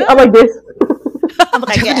 I'm like this. I'm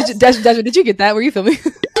like, Jasmine, did you get that? Were you filming?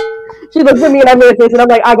 She looks at me and I made a face and I'm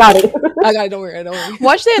like, I got it. Don't worry.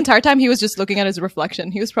 Watch the entire time he was just looking at his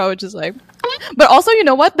reflection. He was probably just like, but also, you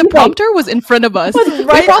know what? The prompter was in front of us. We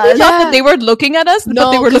probably thought that they were looking at us,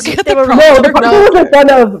 but they were looking at the prompter. No, the prompter was in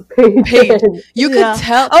front of Paige. You could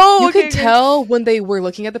tell. You could tell when they were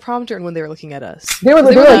looking at the prompter and when they were looking at us. They were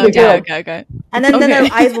like, okay. And then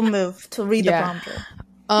their eyes will move to read the prompter.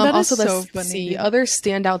 Also, let's see other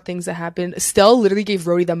standout things that happened. Stell literally gave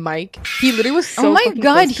Rody the mic. He literally was so he did.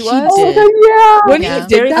 When he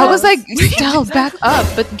did that, I was like, Stell, back up.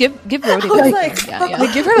 But give Rody the mic.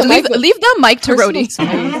 Like, give her the mic. Leave the mic to Rody.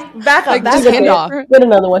 Back up. Just hand off. Get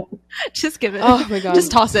another one. Just give it. Oh my god. Just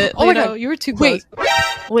toss it. Oh my god. You were too close.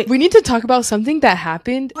 Wait. We need to talk about something that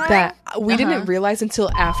happened that we didn't realize until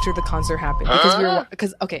after the concert happened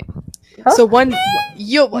because okay. So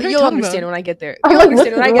you'll understand when I get there. You'll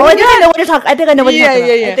understand when I get there. I think I know what you're talking. I think I know what you're talking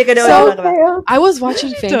about. I think I know what you're talking about. I was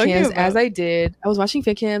watching fan cams as I did. I was watching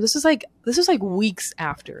fan cams. This was like weeks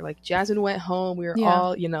after. Like Jasmine went home. We were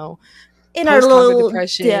all, in our little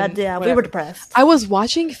depression. Yeah, we were depressed. I was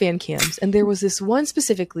watching fan cams, and there was this one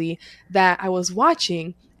specifically that I was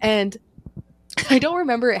watching, and I don't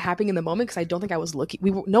remember it happening in the moment because I don't think I was looking.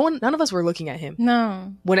 None of us were looking at him.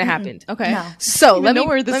 No, when it happened. Okay, no. So let me know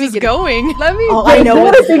where this is going. Let me. I know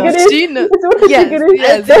what it is.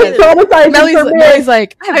 Yes. Melly's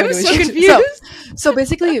like, I was so confused. So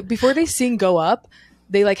basically, before they sing "Go Up,"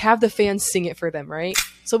 they like have the fans sing it for them, right?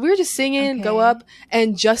 So we were just singing "Go Up,"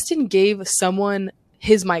 and Justin gave someone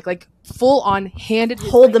his mic, like full on handed.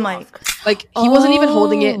 Hold the mic. Like he wasn't even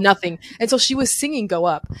holding it, nothing. And so she was singing "Go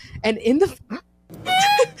Up," and in the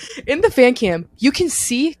fan cam, you can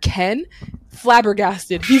see Ken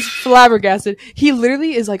flabbergasted. He's flabbergasted. He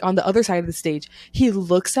literally is like on the other side of the stage. He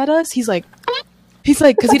looks at us. He's like,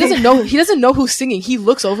 because he doesn't know who's singing. He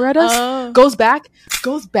looks over at us, goes back,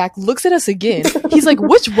 looks at us again. He's like,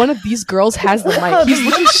 which one of these girls has the mic?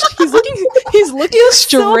 He's looking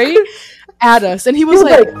straight at us, and he was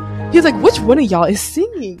like, which one of y'all is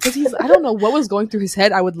singing? Because I don't know what was going through his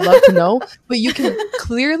head. I would love to know, but you can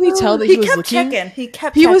clearly tell that he was looking. He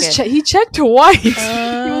kept checking. He checked twice. He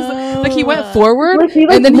was like he went forward,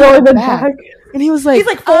 and then he went back. And he was like, he's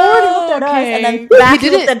like forward, he looked at us, and then back he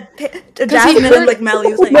looked at Jasmine and like Melly.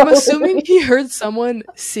 He was like, I'm assuming he heard someone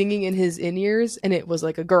singing in his in-ears, and it was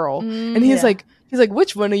like a girl. And he's like,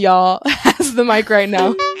 which one of y'all has the mic right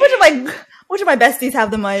now? Which of my besties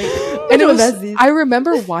have the mic? And it was, I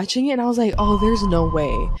remember watching it and I was like, oh, there's no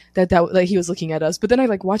way that like he was looking at us. But then I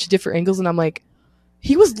like watched different angles and I'm like,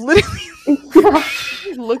 he was literally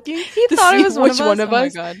looking to see which one of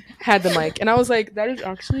us had the mic. And I was like, that is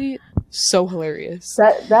actually so hilarious.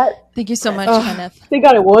 Thank you so much, Kenneth. Thank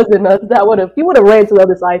God it wasn't us. He would have ran to the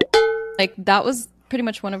other side. Like that was pretty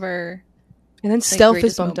much one of our. And then Stell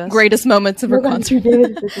fist bumped us. Greatest moments of our concert.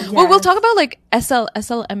 Well, we'll talk about like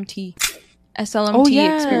SLMT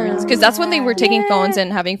experience because that's when they were taking phones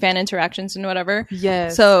and having fan interactions and whatever.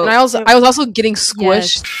 Yes. So and I was also getting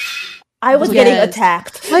squished. Yes. I was getting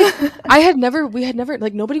attacked. Like we had never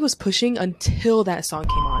like nobody was pushing until that song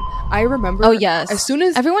came on. I remember. Oh yes. As soon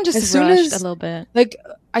as everyone just rushed a little bit. Like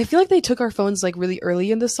I feel like they took our phones like really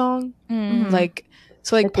early in the song. Mm-hmm. Like.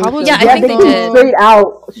 So like probably I think they did straight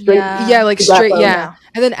out straight and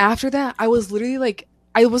then after that I was literally like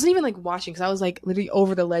I wasn't even like watching because I was like literally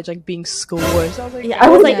over the ledge like being squished. I was like I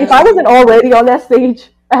was like if I wasn't already on that stage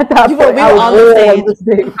at that point I was on the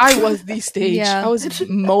stage. I was the stage. I was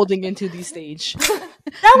molding into the stage.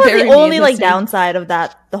 That was the only like downside of the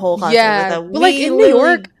whole concert. But like in New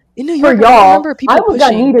York for y'all I remember people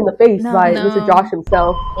got kneed in the face by Mr. Josh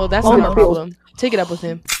himself. Well that's not a problem. Take it up with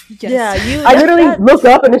him. Yes. Yeah, I literally look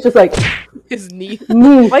up and it's just like his knee.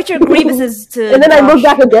 Write your grievances to. And then I look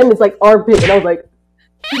back again. It's like armpit, and I was like,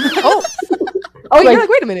 oh. I was like,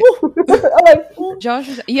 wait a minute.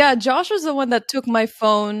 Josh was the one that took my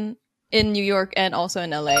phone in New York and also in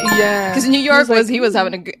LA. Yeah, because New York he was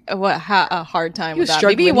having a hard time with that.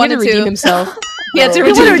 Maybe he wanted to redeem himself. He had to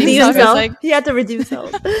redeem himself. He had to redeem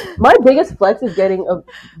himself. My biggest flex is getting a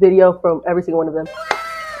video from every single one of them.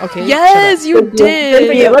 Okay. Yes, you did.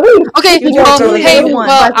 Okay.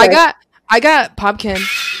 Well, I got Popkin.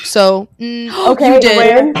 So okay, you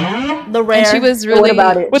did. The rare. And she was really what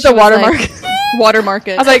about it? With the watermark. Watermark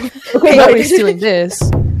it. I was like, okay, nobody's stealing this.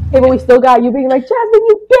 Hey, but we still got you being like, Jasmine,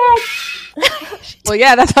 you bitch. Well,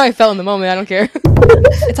 yeah, that's how I felt in the moment. I don't care.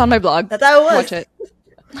 It's on my blog. That's how it was. Watch it.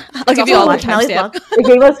 I'll give you all the timestamp. It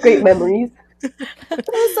gave us great memories. It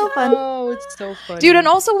was so fun. Oh, it's so funny, dude. And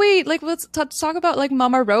also, wait, like, let's talk about like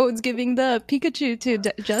Mama Rhodes giving the Pikachu to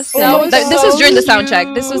Justin. This is during the sound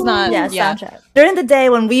check. This was not. Yeah, sound check. During the day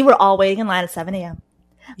when we were all waiting in line at 7 a.m.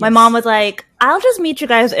 My mom was like, "I'll just meet you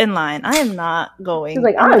guys in line. I am not going." She's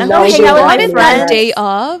like, "I'm not going to hang out with my friends." friends." Day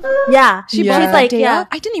of. Yeah, she's like, yeah.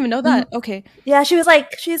 I didn't even know that. Okay. Yeah, she's like,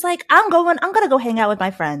 I'm gonna go hang out with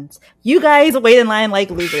my friends. You guys wait in line like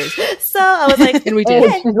losers. So I was like, and we did.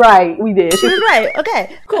 Okay. She's right. We did. She was right.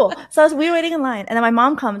 Okay, cool. So we were waiting in line, and then my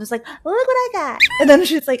mom comes, and is like, "Look what I got!" And then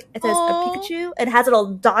she's like, "It says a Pikachu. It has a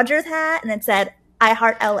little Dodgers hat, and it said I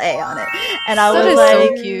Heart LA on it." And I was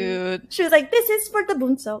like, so cute. She was like, "This is for the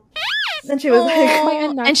bunso." And she was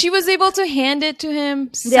like, and she was able to hand it to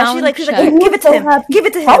him. Yeah, she's like, give it to him. Give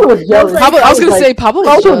it to him. Pablo was jealous. I was gonna say Pablo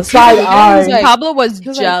was jealous. Pablo was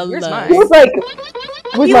jealous. He was like,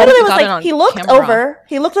 he literally was like,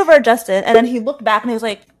 he looked over at Justin, and then he looked back, and he was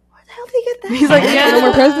like, "Where the hell did he get that?" He's like, "Yeah, no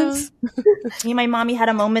more presents." Me and my mommy had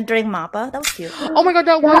a moment during Mappa. That was cute. Oh my god,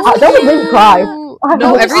 that would make me cry.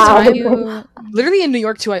 No, every time. Literally in New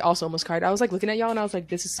York too, I also almost cried. I was like looking at y'all and I was like,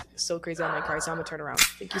 "This is so crazy." I'm like, "Cry, so I'm gonna turn around."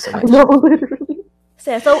 Thank you so much. No, literally.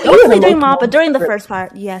 So usually during Mappa, during the first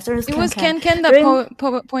part, yes, there was it was Ken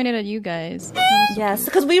that pointed at you guys. Yes,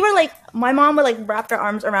 because we were like, my mom would like wrap her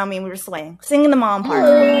arms around me and we were swaying, singing the mom part,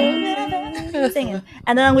 singing,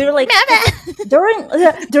 and then we were like, during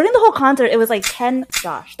the whole concert, it was like Ken,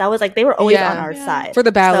 Josh. That was like they were always on our side for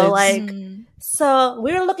the ballads. So like, so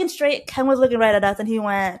we were looking straight. Ken was looking right at us, and he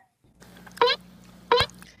went.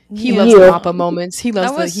 He loves the Mappa moments. He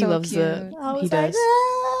loves he does. Like,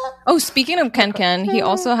 oh, speaking of Ken, he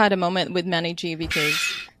also had a moment with Manny G because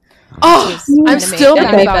I'm still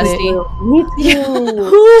mad about it. Me too.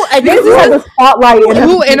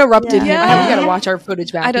 Who interrupted him? We gotta watch our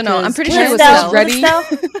footage back. I don't know. I'm pretty sure it was ready.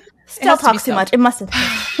 Still talks too much. It must have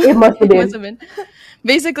been.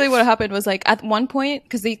 Basically, what happened was like at one point,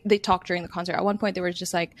 because they talked during the concert. At one point, they were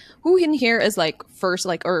just like, "Who in here is like first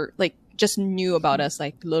like or like just knew about us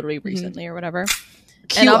like literally recently or whatever?"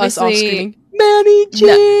 And obviously, us all screaming, Manny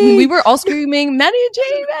J. We were all screaming, Manny J,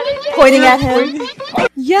 pointing at him.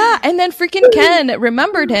 Yeah, and then freaking Ken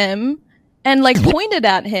remembered him and like pointed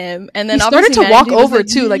at him, and then he started to walk over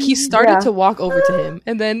too. Like he started to walk over to him,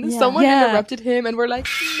 and then someone interrupted him, and we're like,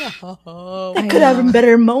 "No, that could have been a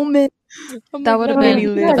better moment." That would have been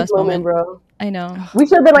the best moment, bro. I know. We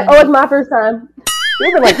should have been like, "Oh, it's my first time."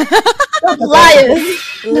 We were like, liars.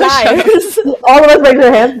 All of us raising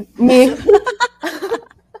our hands. Me.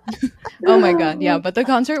 Oh my god, yeah, but the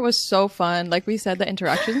concert was so fun. Like we said, the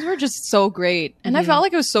interactions were just so great, and I felt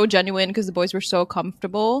like it was so genuine because the boys were so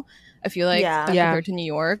comfortable. I feel like compared to New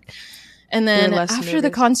York. And then after the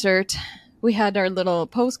concert, we had our little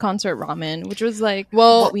post-concert ramen, which was like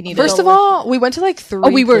what we needed. First of all, we went to like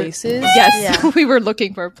three places. Yes, we were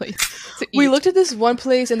looking for a place to eat. We looked at this one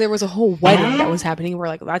place and there was a whole wedding that was happening. We're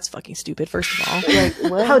like, that's fucking stupid, first of all. Like,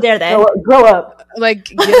 what? How dare they? Grow up.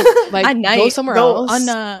 Like, at night, go somewhere else.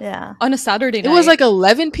 On a Saturday night. It was like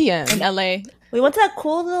 11 p.m. in LA. We went to that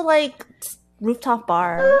cool little like rooftop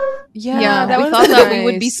bar. Yeah, we thought that we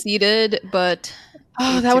would be seated, but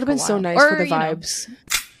that would have been so nice for the vibes.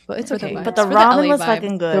 But it's okay. But the ramen was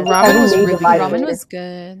fucking good. The ramen was really good. Ramen was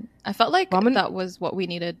good. I felt like that was what we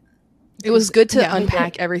needed. It was good to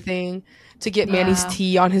unpack everything, to get Manny's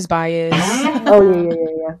tea on his bias. Oh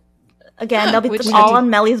yeah. Again, they'll be all on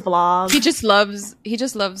Melly's vlog. He just loves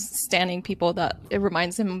standing people that it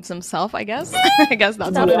reminds him of himself, I guess. I guess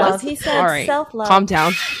that's what it is. He said self-love. Calm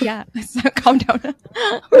down. Yeah, calm down.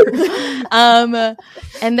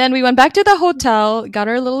 And then we went back to the hotel, got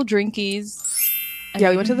our little drinkies.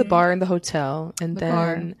 We went to the bar in the hotel, and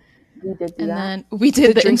then we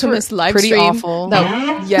did the infamous live pretty stream. Awful.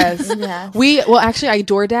 Yes. Actually, I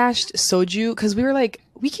DoorDashed soju because we were like,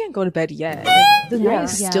 we can't go to bed yet. Like, the night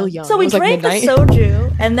is still young. So we drank the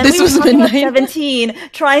soju, and then we were talking about 17,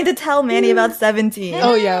 trying to tell Manny about 17.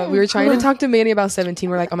 Oh yeah, we were trying to talk to Manny about 17.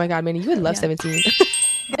 We're like, oh my god, Manny, you would love 17.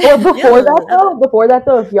 Or before that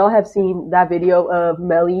though, if y'all have seen that video of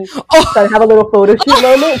Melly trying to have a little photo shoot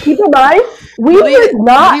moment, keep in mind we were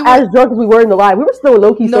not as drunk as we were in the live. We were still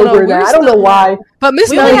low key sober in that. I don't know why. But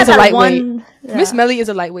Miss Melly is a lightweight. Miss Melly is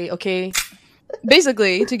a lightweight. Okay.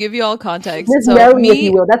 Basically, to give you all context, Miss Melly, if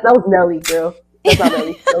you will. That was Nelly, girl. That's not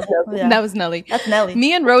Nelly. That was Nelly. That's Nelly.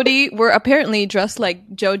 Me and Rhodey were apparently dressed like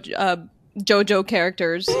JoJo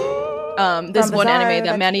characters. This one anime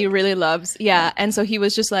that Manny really loves. Yeah. And so he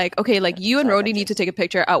was just like, okay, like you and Rhodey need to take a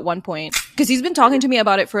picture at one point. Because he's been talking to me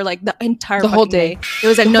about it for like the whole day. It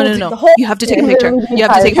was like, no. You have to take a picture. You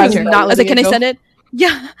have to take a picture. I was like, can I send it?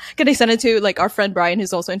 Yeah. Can I send it to like our friend Brian,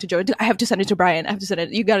 who's also into JoJo? I have to send it to Brian. I have to send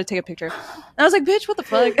it. You got to take a picture. And I was like, bitch, what the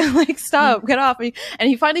fuck? Like, stop, get off me. And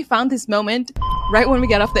he finally found this moment right when we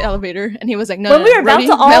got off the elevator. And he was like, no, when we were about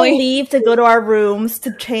to all leave to go to our rooms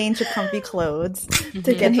to change to comfy clothes to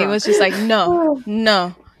get and he was just like, no,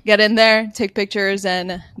 get in there, take pictures.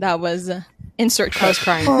 And that was insert clip. I was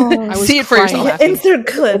crying. I was see it for yourself. Laughing. Insert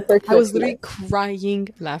clip. I was literally crying,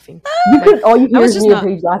 laughing. All you hear is me and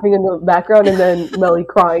Paige laughing in the background, and then Melly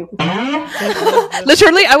crying.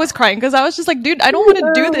 Literally, I was crying because I was just like, dude, I don't want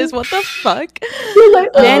to do this. What the fuck?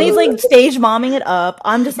 Manny's like stage momming it up.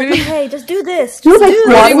 I'm just like, hey, just do this.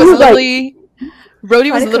 Rhodey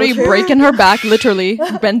was literally breaking her back, literally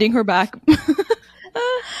bending her back.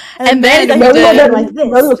 And then Melly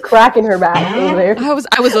was cracking her back over there. I was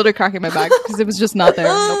literally cracking my back because it was just not there.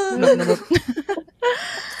 Nope.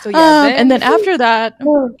 So yeah, and then after that,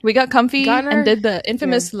 we got comfy and did the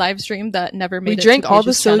infamous live stream that never made. We drank all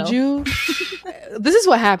the soju. This is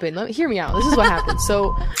what happened. Hear me out. This is what happened.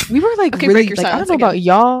 So we were like, really, like, I don't know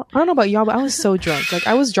about y'all, but I was so drunk. Like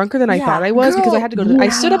I was drunker than I thought I was because I had to go. I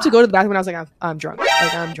stood up to go to the bathroom and I was like, I'm drunk.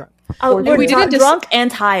 Like I'm drunk. We didn't drunk and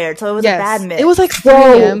tired, so it was a bad mix. It was like 3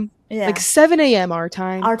 a.m. Like 7 a.m. our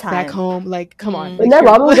time back home. Like come on. And that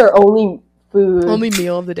ramen was our only food, only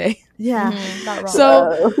meal of the day. Yeah. Not wrong.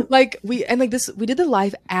 So like we did the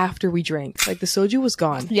live after we drank. Like the soju was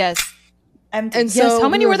gone. Yes. And so how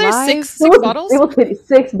many were there? Six bottles? It was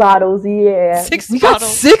 6 bottles, yeah. We got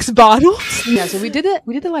 6 bottles? Yeah, so we did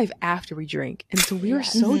the live after we drank. And so we were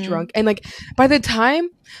so drunk. And like by the time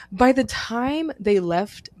they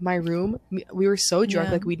left my room, we were so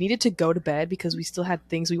drunk. Like we needed to go to bed because we still had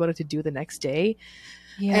things we wanted to do the next day.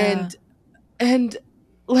 Yeah. And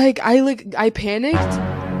like I panicked.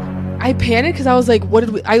 Because I was like,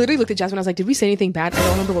 I literally looked at Jasmine. I was like, did we say anything bad? I don't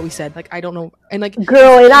remember what we said. Like, I don't know. And like,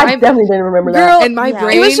 girl, and I definitely didn't remember that. And my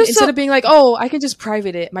brain, instead of being like, oh, I can just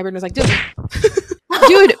private it, my brain was like, dude,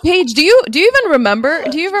 Paige, do you even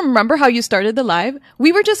remember how you started the live?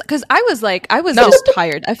 We were just, because I was just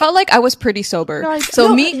tired. I felt like I was pretty sober.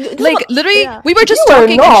 Literally, we were just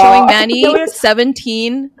talking and showing Manny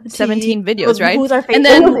 17 videos, right? Who's our favorite? And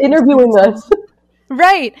then he was interviewing us.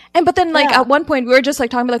 Right. But then at one point we were just like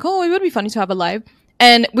talking like, oh, it would be funny to have a live.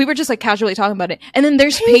 And we were just like casually talking about it. And then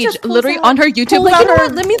there's Paige literally on her YouTube like, you know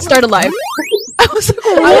what, let me start a live. I was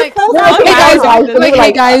like,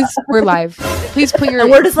 hey guys, we're live. Please put your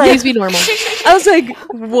please be normal. I was like,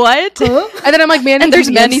 what? Huh? And then I'm like, man, and there's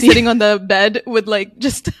Manny sitting on the bed with like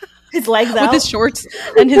just his legs out with his shorts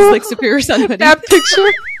and his like Superior Sun hoodie. That picture.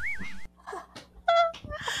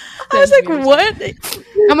 I was like, what?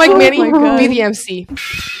 I'm like, Manny, be the MC.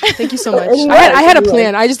 Thank you so much. I had a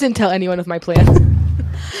plan. I just didn't tell anyone of my plan.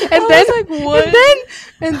 And then, like, what?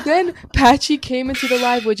 And then Patchy came into the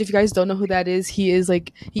live, which if you guys don't know who that is, he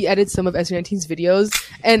edits some of SB19's videos.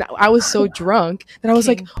 And I was so drunk that I was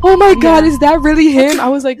like, oh my God, is that really him? I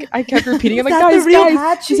was like, I kept repeating, I'm like, guys,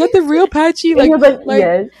 is that the real Patchy? Like,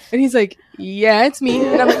 yes. And he's like, yeah, it's me.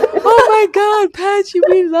 And I'm like, oh my God, Patchy,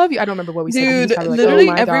 we love you. I don't remember what we said. Dude, literally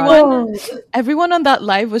everyone on that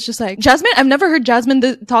live was just like, Jasmine, I've never heard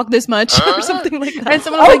Jasmine talk this much or something like that. And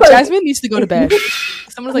someone was like, Jasmine needs to go to bed.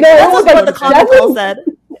 Someone was like, that's what the comment said.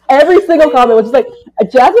 Every single comment was just like,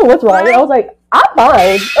 Jasmine, what's wrong? And I was like, I'm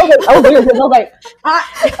fine. I was weird because I was like,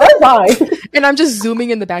 I'm fine. And I'm just zooming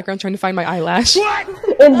in the background trying to find my eyelash.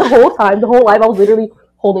 And the whole live, I was literally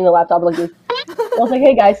holding the laptop like this. I was like,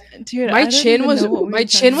 hey guys. Dude, my chin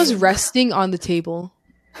was resting on the table.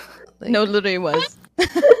 Like, no, literally was.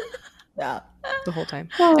 Yeah. The whole time.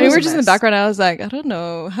 And we were just in the background. I was like, I don't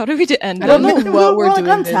know. How do we end? I don't know what we're doing.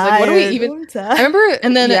 Like, what do we even? I remember,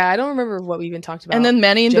 and then I don't remember what we even talked about. And then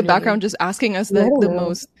Manny in the background just asking us the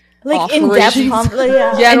most like in depth.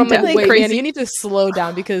 Yeah, and I'm like, wait, crazy. man, you need to slow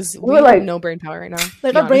down because we We're have no brain power right now.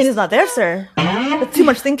 Like our brain is not there, sir. That's too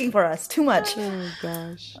much thinking for us. Too much. Oh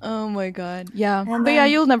gosh. Oh my god. Yeah. And But yeah,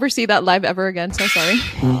 you'll never see that live ever again. So sorry.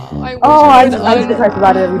 I I'm surprised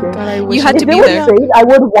about it every day. God, I wish You had If to it be was there. safe, I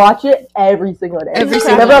would watch it every single day. Every Whenever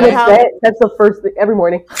single I'm day. in bed, that's the first thing every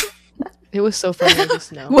morning. It was so funny. I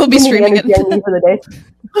just know. We'll be Give me the streaming energy I it. need for the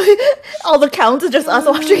day. All the counts is just us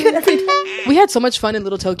watching it every day. We had so much fun in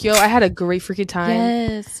Little Tokyo. I had a great freaking time.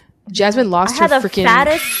 Yes. Jasmine I lost her had the freaking.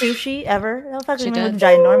 fattest sushi ever. That fucking She thing was did.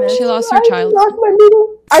 ginormous. She lost her I child. lost my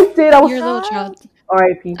noodle. I did. I was Your little child.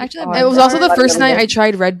 R.I.P. Actually, It was also the first night I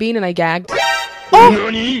tried red bean and I gagged.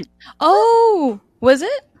 Oh, was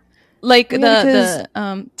it? Like Yeah, the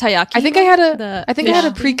taiyaki? I think I had The I think I had a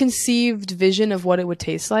fish. preconceived vision of what it would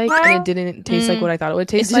taste like, and it didn't taste like what I thought it would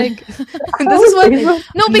taste It like. this is what.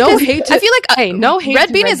 No, because hate to- I feel like Hey, no hate red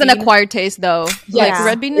to bean red is an bean. acquired taste, though. Yes. Like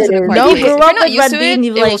red bean is It an is. acquired No, taste. you grew If you're up not with used red to bean, it,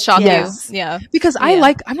 you it will like- shock yes. you. Yeah, Because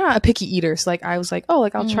Yeah. I'm not a picky eater, so like I was like, oh,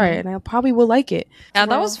 like I'll try it, and I probably will like it. yeah,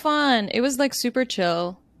 that was fun. It was like super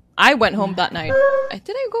chill. I went home that night.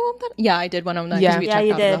 Did I go home that? Yeah, I did went home that night Yeah. because we Yeah, checked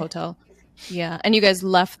you out did. of the hotel. Yeah, and you guys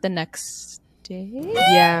left the next day.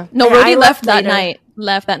 Yeah. No, Yeah, Rody I left left that later. night.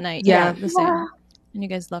 Left that night. Yeah. Yeah, the same. And you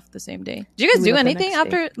guys left the same day. Did you guys We do left the anything next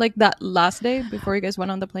day. after like that last day before you guys went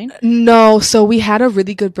on the plane? No, so we had a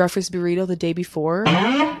really good breakfast burrito the day before,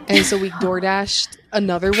 and so we DoorDashed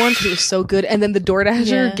another one because it was so good. And then the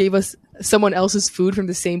DoorDasher Yeah. gave us someone else's food from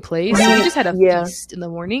the same place. So we just had a Yeah. feast in the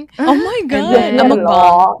morning. Oh my god! then- A Yeah, mukbang.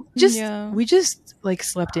 law. Yeah. We just like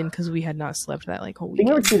slept in because we had not slept that like whole I think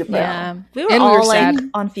we were weekend. too Yeah, depressed. We were And we all were like sad.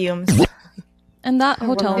 on fumes. and that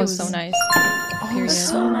hotel it was so was- nice. Period.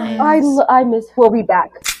 So nice. I miss. We'll be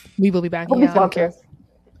back. We will be back. We'll Yeah, be I don't care. sponsors.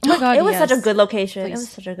 Oh my god! It was such a yes. good location. It Please. was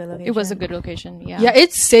such a good location. It was a good location. Yeah. Yeah,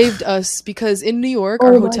 it saved us because in New York, Oh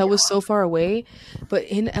our my hotel was so far away, but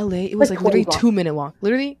in LA, it was Like like literally 20 2-minute walk.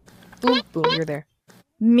 Literally, boom, boom, you're there.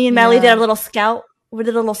 Me and Melly Yeah. did our little scout. We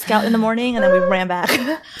did a little scout in the morning, and then we ran back.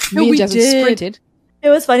 Me we and Jasmine did. sprinted. It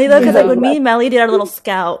was funny though because like Yeah. when me and Melly did our little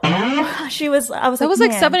scout, I was That like, was like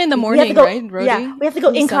 "Man, 7 in the we have morning, to go- right, Rody? Yeah, we have to go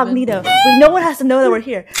It was 7. incognito. No one has to know that we're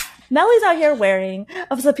here. Melly's out here wearing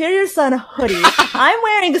a Superior Sun hoodie. I'm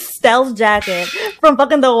wearing a stealth jacket from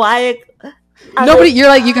fucking the WYAT. Nobody, you're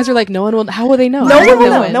like, you guys are like, no one will. How will they know? No one will no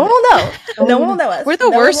know. one. No one will know. No one will know us. We're the No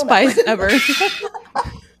one worst will know. spies ever.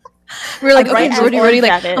 We're like, A bright okay, ass Rody, orange like,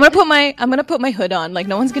 jacket. I'm gonna put my hood on. Like,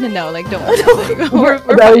 no one's gonna know. Like, don't worry. Like, we're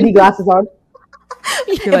With LED glasses on.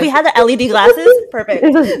 If You're we like, had the LED glasses, perfect.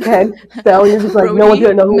 It's just Ken. So you're just like, no one's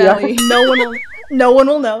gonna know who we are. Melly. No one will. No one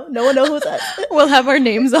will know. No one knows who's us. We'll have our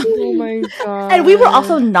names on. oh my god. And we were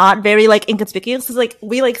also not very like inconspicuous. Cause like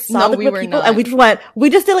we like saw No, the we group were of people not. and we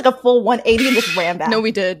just did like a full 180 and just ran back. No,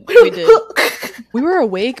 we did. We did. we were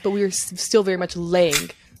awake, but we were still very much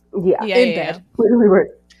laying. Yeah. Yeah, In yeah, bed. We were.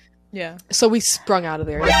 yeah. So we sprung out of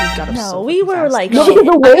there. And we got up No, so we fucking were fast. like No, shit.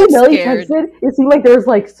 because the way got Melly scared. texted, it seemed like there was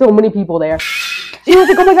like so many people there. She was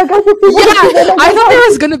like, "Oh my god, guys, there's people." Yeah, I thought there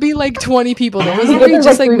was gonna be like 20 people there. It was Yeah, literally there's,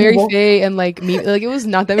 just like, like 3 Mary people. Faye and like me. Like it was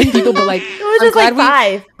not that many people, but like It was I'm just like glad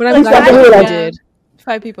five. But I'm Like, glad five we people. did.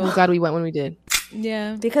 5 people. I'm glad we went when we did.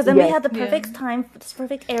 Yeah. Because then we Yes. had the Yeah. perfect time, this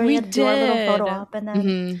perfect area We to do our little photo did. op, and then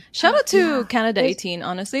Mm-hmm. Shout out to Canada 18.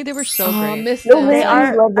 Honestly, they were so great. Miss No, them. they I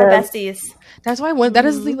are love our them. besties. That's why I want. That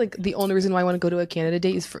is the only reason why I want to go to a Canada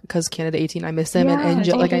date is because Canada 18. I miss them Yeah, and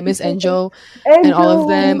Enjo. Like I miss Enjo. Enjo and all of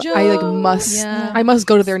them. Enjo. I like must. Yeah. I must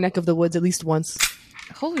go to their neck of the woods at least once.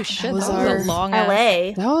 Holy shit, that was was our a long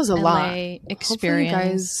LA. That was a LA lot. Hopefully you experience.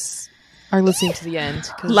 guys are listening to the end.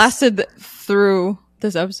 'Cause- Lasted through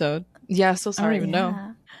this episode. Yeah, so I sorry. don't even know.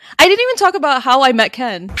 Yeah. I didn't even talk about how I met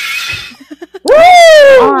Ken.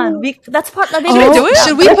 On. That's part. Should we do it?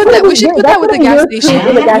 Should we put that? We should put that with the gas station.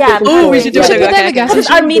 Yeah. Oh, we should do We it. should put that in the Okay. gas Because it's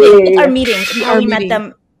station. our meeting. It's Yeah. our meeting. It's how Our we met meeting.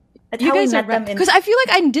 them. It's You how we guys are met them. because I feel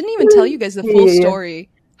like I didn't even tell you guys the full Yeah. story.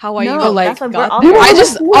 How I No, even like that's why we're got all there. here. I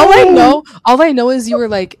just all I know is you were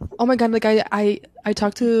like, oh my god, like I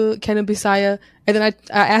talked to Ken and Bisaya, and then I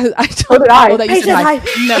told did I. people that you Hey, said hi.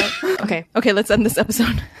 No. Okay, Okay, let's end this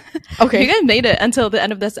episode. okay. You guys made it until the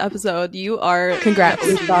end of this episode. You are Congrats.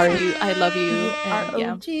 I'm sorry. I love you. Our And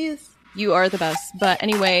yeah, OGs. you are the best. But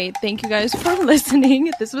anyway, thank you guys for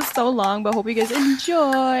listening. This was so long, but hope you guys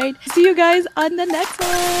enjoyed. See you guys on the next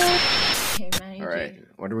one. Okay, Manny, All right,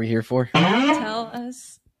 what are we here for? tell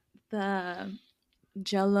us the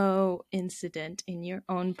Jello incident in your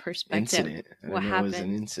own perspective. Incident. I What didn't know it was an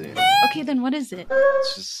happened? incident. Okay, then what is it?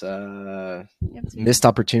 It's just You have to- missed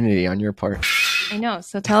opportunity on your part. I know.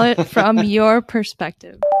 So tell it from your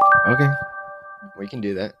perspective. Okay, we can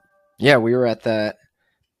do that. Yeah, we were at that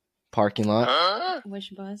parking lot. Wish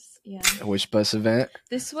bus, yeah. A Wish bus event.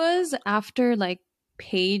 This was after like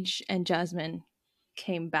Paige and Jasmine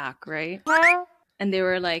came back, right? And they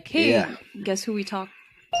were like, "Hey, guess who we talked to?"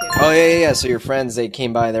 Oh yeah. So your friends, they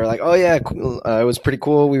came by. They were like, "Oh yeah, cool. It was pretty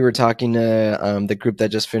cool. We were talking to the group that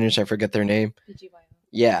just finished. I forget their name.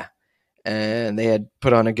 Yeah, and they had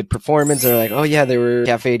put on a good performance. They're like, oh yeah, they were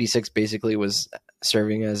Cafe 86 basically was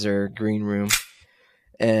serving as their green room,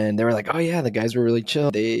 and they were like, oh yeah, the guys were really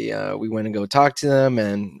chill. They we went and go talk to them,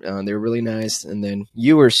 and they were really nice. And then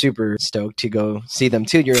you were super stoked to go see them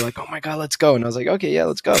too. You were like, oh my god, let's go. And I was like, okay, yeah,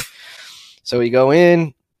 let's go. So we go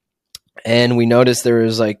in. And we noticed there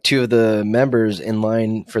was like two of the members in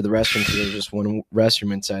line for the restroom because there was just one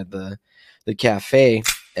restroom inside the cafe.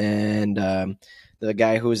 And the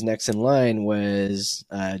guy who was next in line was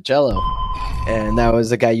Jello. And that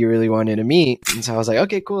was the guy you really wanted to meet. And so I was like,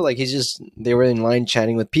 okay, cool. Like they were in line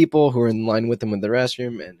chatting with people who were in line with him in the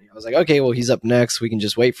restroom. And I was like, okay, well, he's up next. We can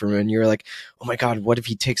just wait for him. And you were like, oh my God, what if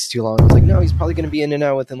he takes too long? I was like, no, he's probably going to be in and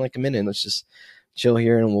out within like a minute. Let's just chill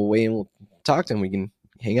here and we'll wait and we'll talk to him. We can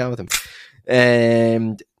hang out with him.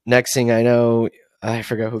 And next thing I know, I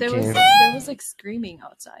forgot who came. There was like screaming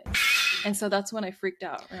outside, and so that's when I freaked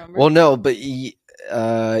out. Remember? Well, no, but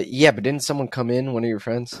but didn't someone come in? One of your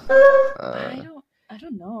friends? I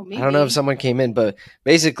don't know. Maybe. I don't know if someone came in, but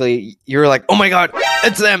basically you were like, "Oh my God,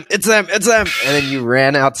 it's them! It's them! It's them!" And then you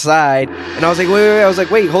ran outside, and I was like, "Wait!" I was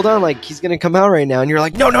like, "Wait, hold on! Like he's gonna come out right now!" And you're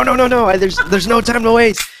like, "No! There's no time to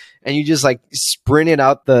waste." And you just like sprinted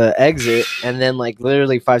out the exit, and then like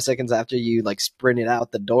literally 5 seconds after you like sprinted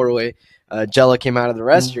out the doorway, Jella came out of the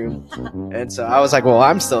restroom, and so I was like, "Well,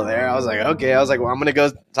 I'm still there." I was like, "Okay." I was like, "Well, I'm gonna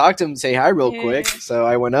go talk to him, say hi real quick." So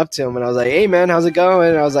I went up to him and I was like, "Hey, man, how's it going?"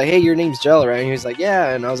 And I was like, "Hey, your name's Jella, right?" And he was like,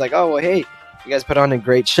 "Yeah." And I was like, "Oh, well, hey, you guys put on a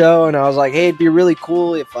great show." And I was like, "Hey, it'd be really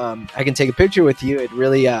cool if I can take a picture with you. It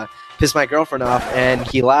really pissed my girlfriend off." And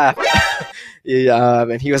he laughed.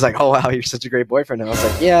 And he was like, "Oh wow, you're such a great boyfriend." And I was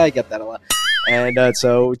like, "Yeah, I get that a lot." And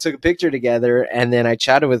so we took a picture together, and then I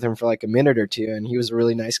chatted with him for like a minute or two, and he was a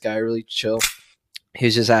really nice guy, really chill. He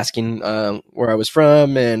was just asking where I was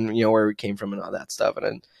from and where we came from and all that stuff, and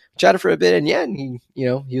then chatted for a bit, and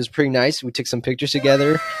he was pretty nice. We took some pictures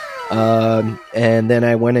together, and then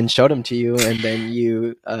I went and showed him to you, and then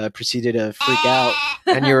you proceeded to freak out,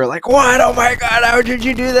 and you were like, "What? Oh my God, how did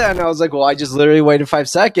you do that?" And I was like, "Well, I just literally waited 5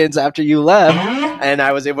 seconds after you left, and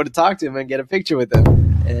I was able to talk to him and get a picture with him."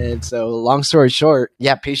 And so, long story short,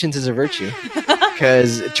 yeah, patience is a virtue,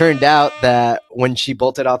 because it turned out that when she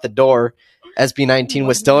bolted out the door, SB19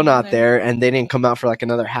 was still not there, and they didn't come out for like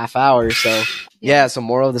another half hour. So yeah, so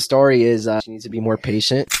moral of the story is she needs to be more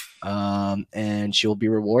patient, and she will be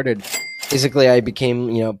rewarded. Basically, I became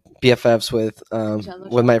BFFs with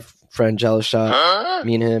my friend Jello Shot.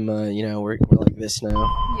 Me and him, we're like this now.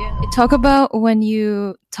 Yeah. Talk about when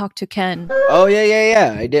you talked to Ken. Oh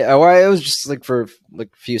yeah. I did. Well, it was just like for like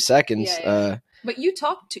a few seconds. Yeah. But you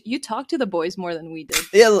talked to the boys more than we did.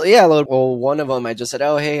 Yeah. Well, one of them, I just said,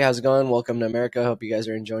 "Oh, hey, how's it going? Welcome to America. Hope you guys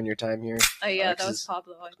are enjoying your time here." Oh yeah, that was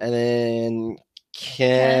Pablo. And then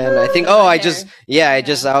Ken, I think. Oh, I was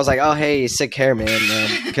like, "Oh, hey, sick hair, man,"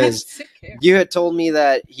 because you had told me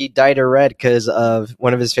that he dyed her red because of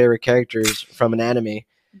one of his favorite characters from an anime.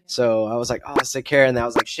 So I was like, "Oh, sick hair," and that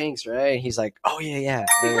was like Shanks, right? And he's like, "Oh yeah."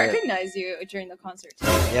 He recognized you during the concert.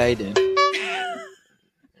 Yeah, he did.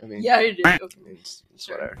 I mean, yeah, you did. Okay. It's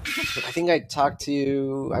whatever. I think I talked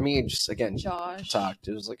to. Just again, Josh. Talked.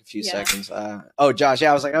 It was like a few seconds. Josh. Yeah,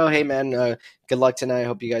 I was like, "Oh, hey, man. Good luck tonight.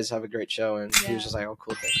 Hope you guys have a great show." And he was just like, "Oh,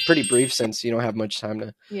 cool." Pretty brief since you don't have much time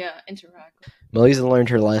to interact. Millie's learned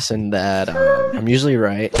her lesson that I'm usually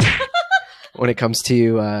right when it comes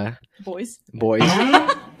to boys,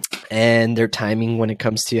 and their timing when it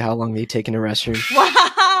comes to how long they take in a restroom. Wow.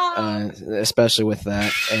 Especially with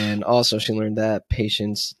that, and also she learned that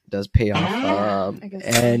patience does pay off.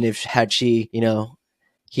 And had she,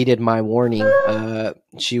 heeded my warning,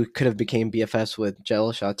 she could have became BFFs with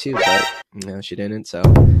Jello Shot too, but she didn't. So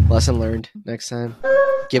lesson learned. Next time,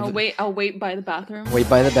 I'll wait by the bathroom. Wait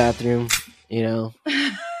by the bathroom.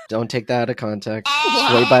 Don't take that out of context.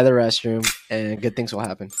 Just wait by the restroom, and good things will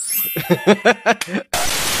happen.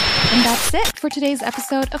 And that's it for today's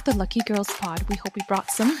episode of the Lucky Girls Pod. We hope we brought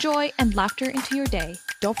some joy and laughter into your day.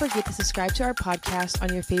 Don't forget to subscribe to our podcast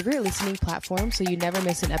on your favorite listening platform so you never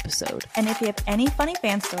miss an episode. And if you have any funny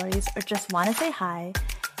fan stories or just want to say hi,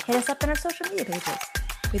 hit us up on our social media pages.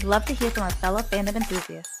 We'd love to hear from our fellow fandom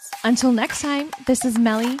enthusiasts. Until next time, this is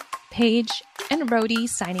Melly, Paige, and Rhodey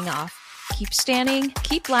signing off. Keep standing,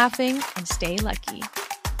 keep laughing, and stay lucky.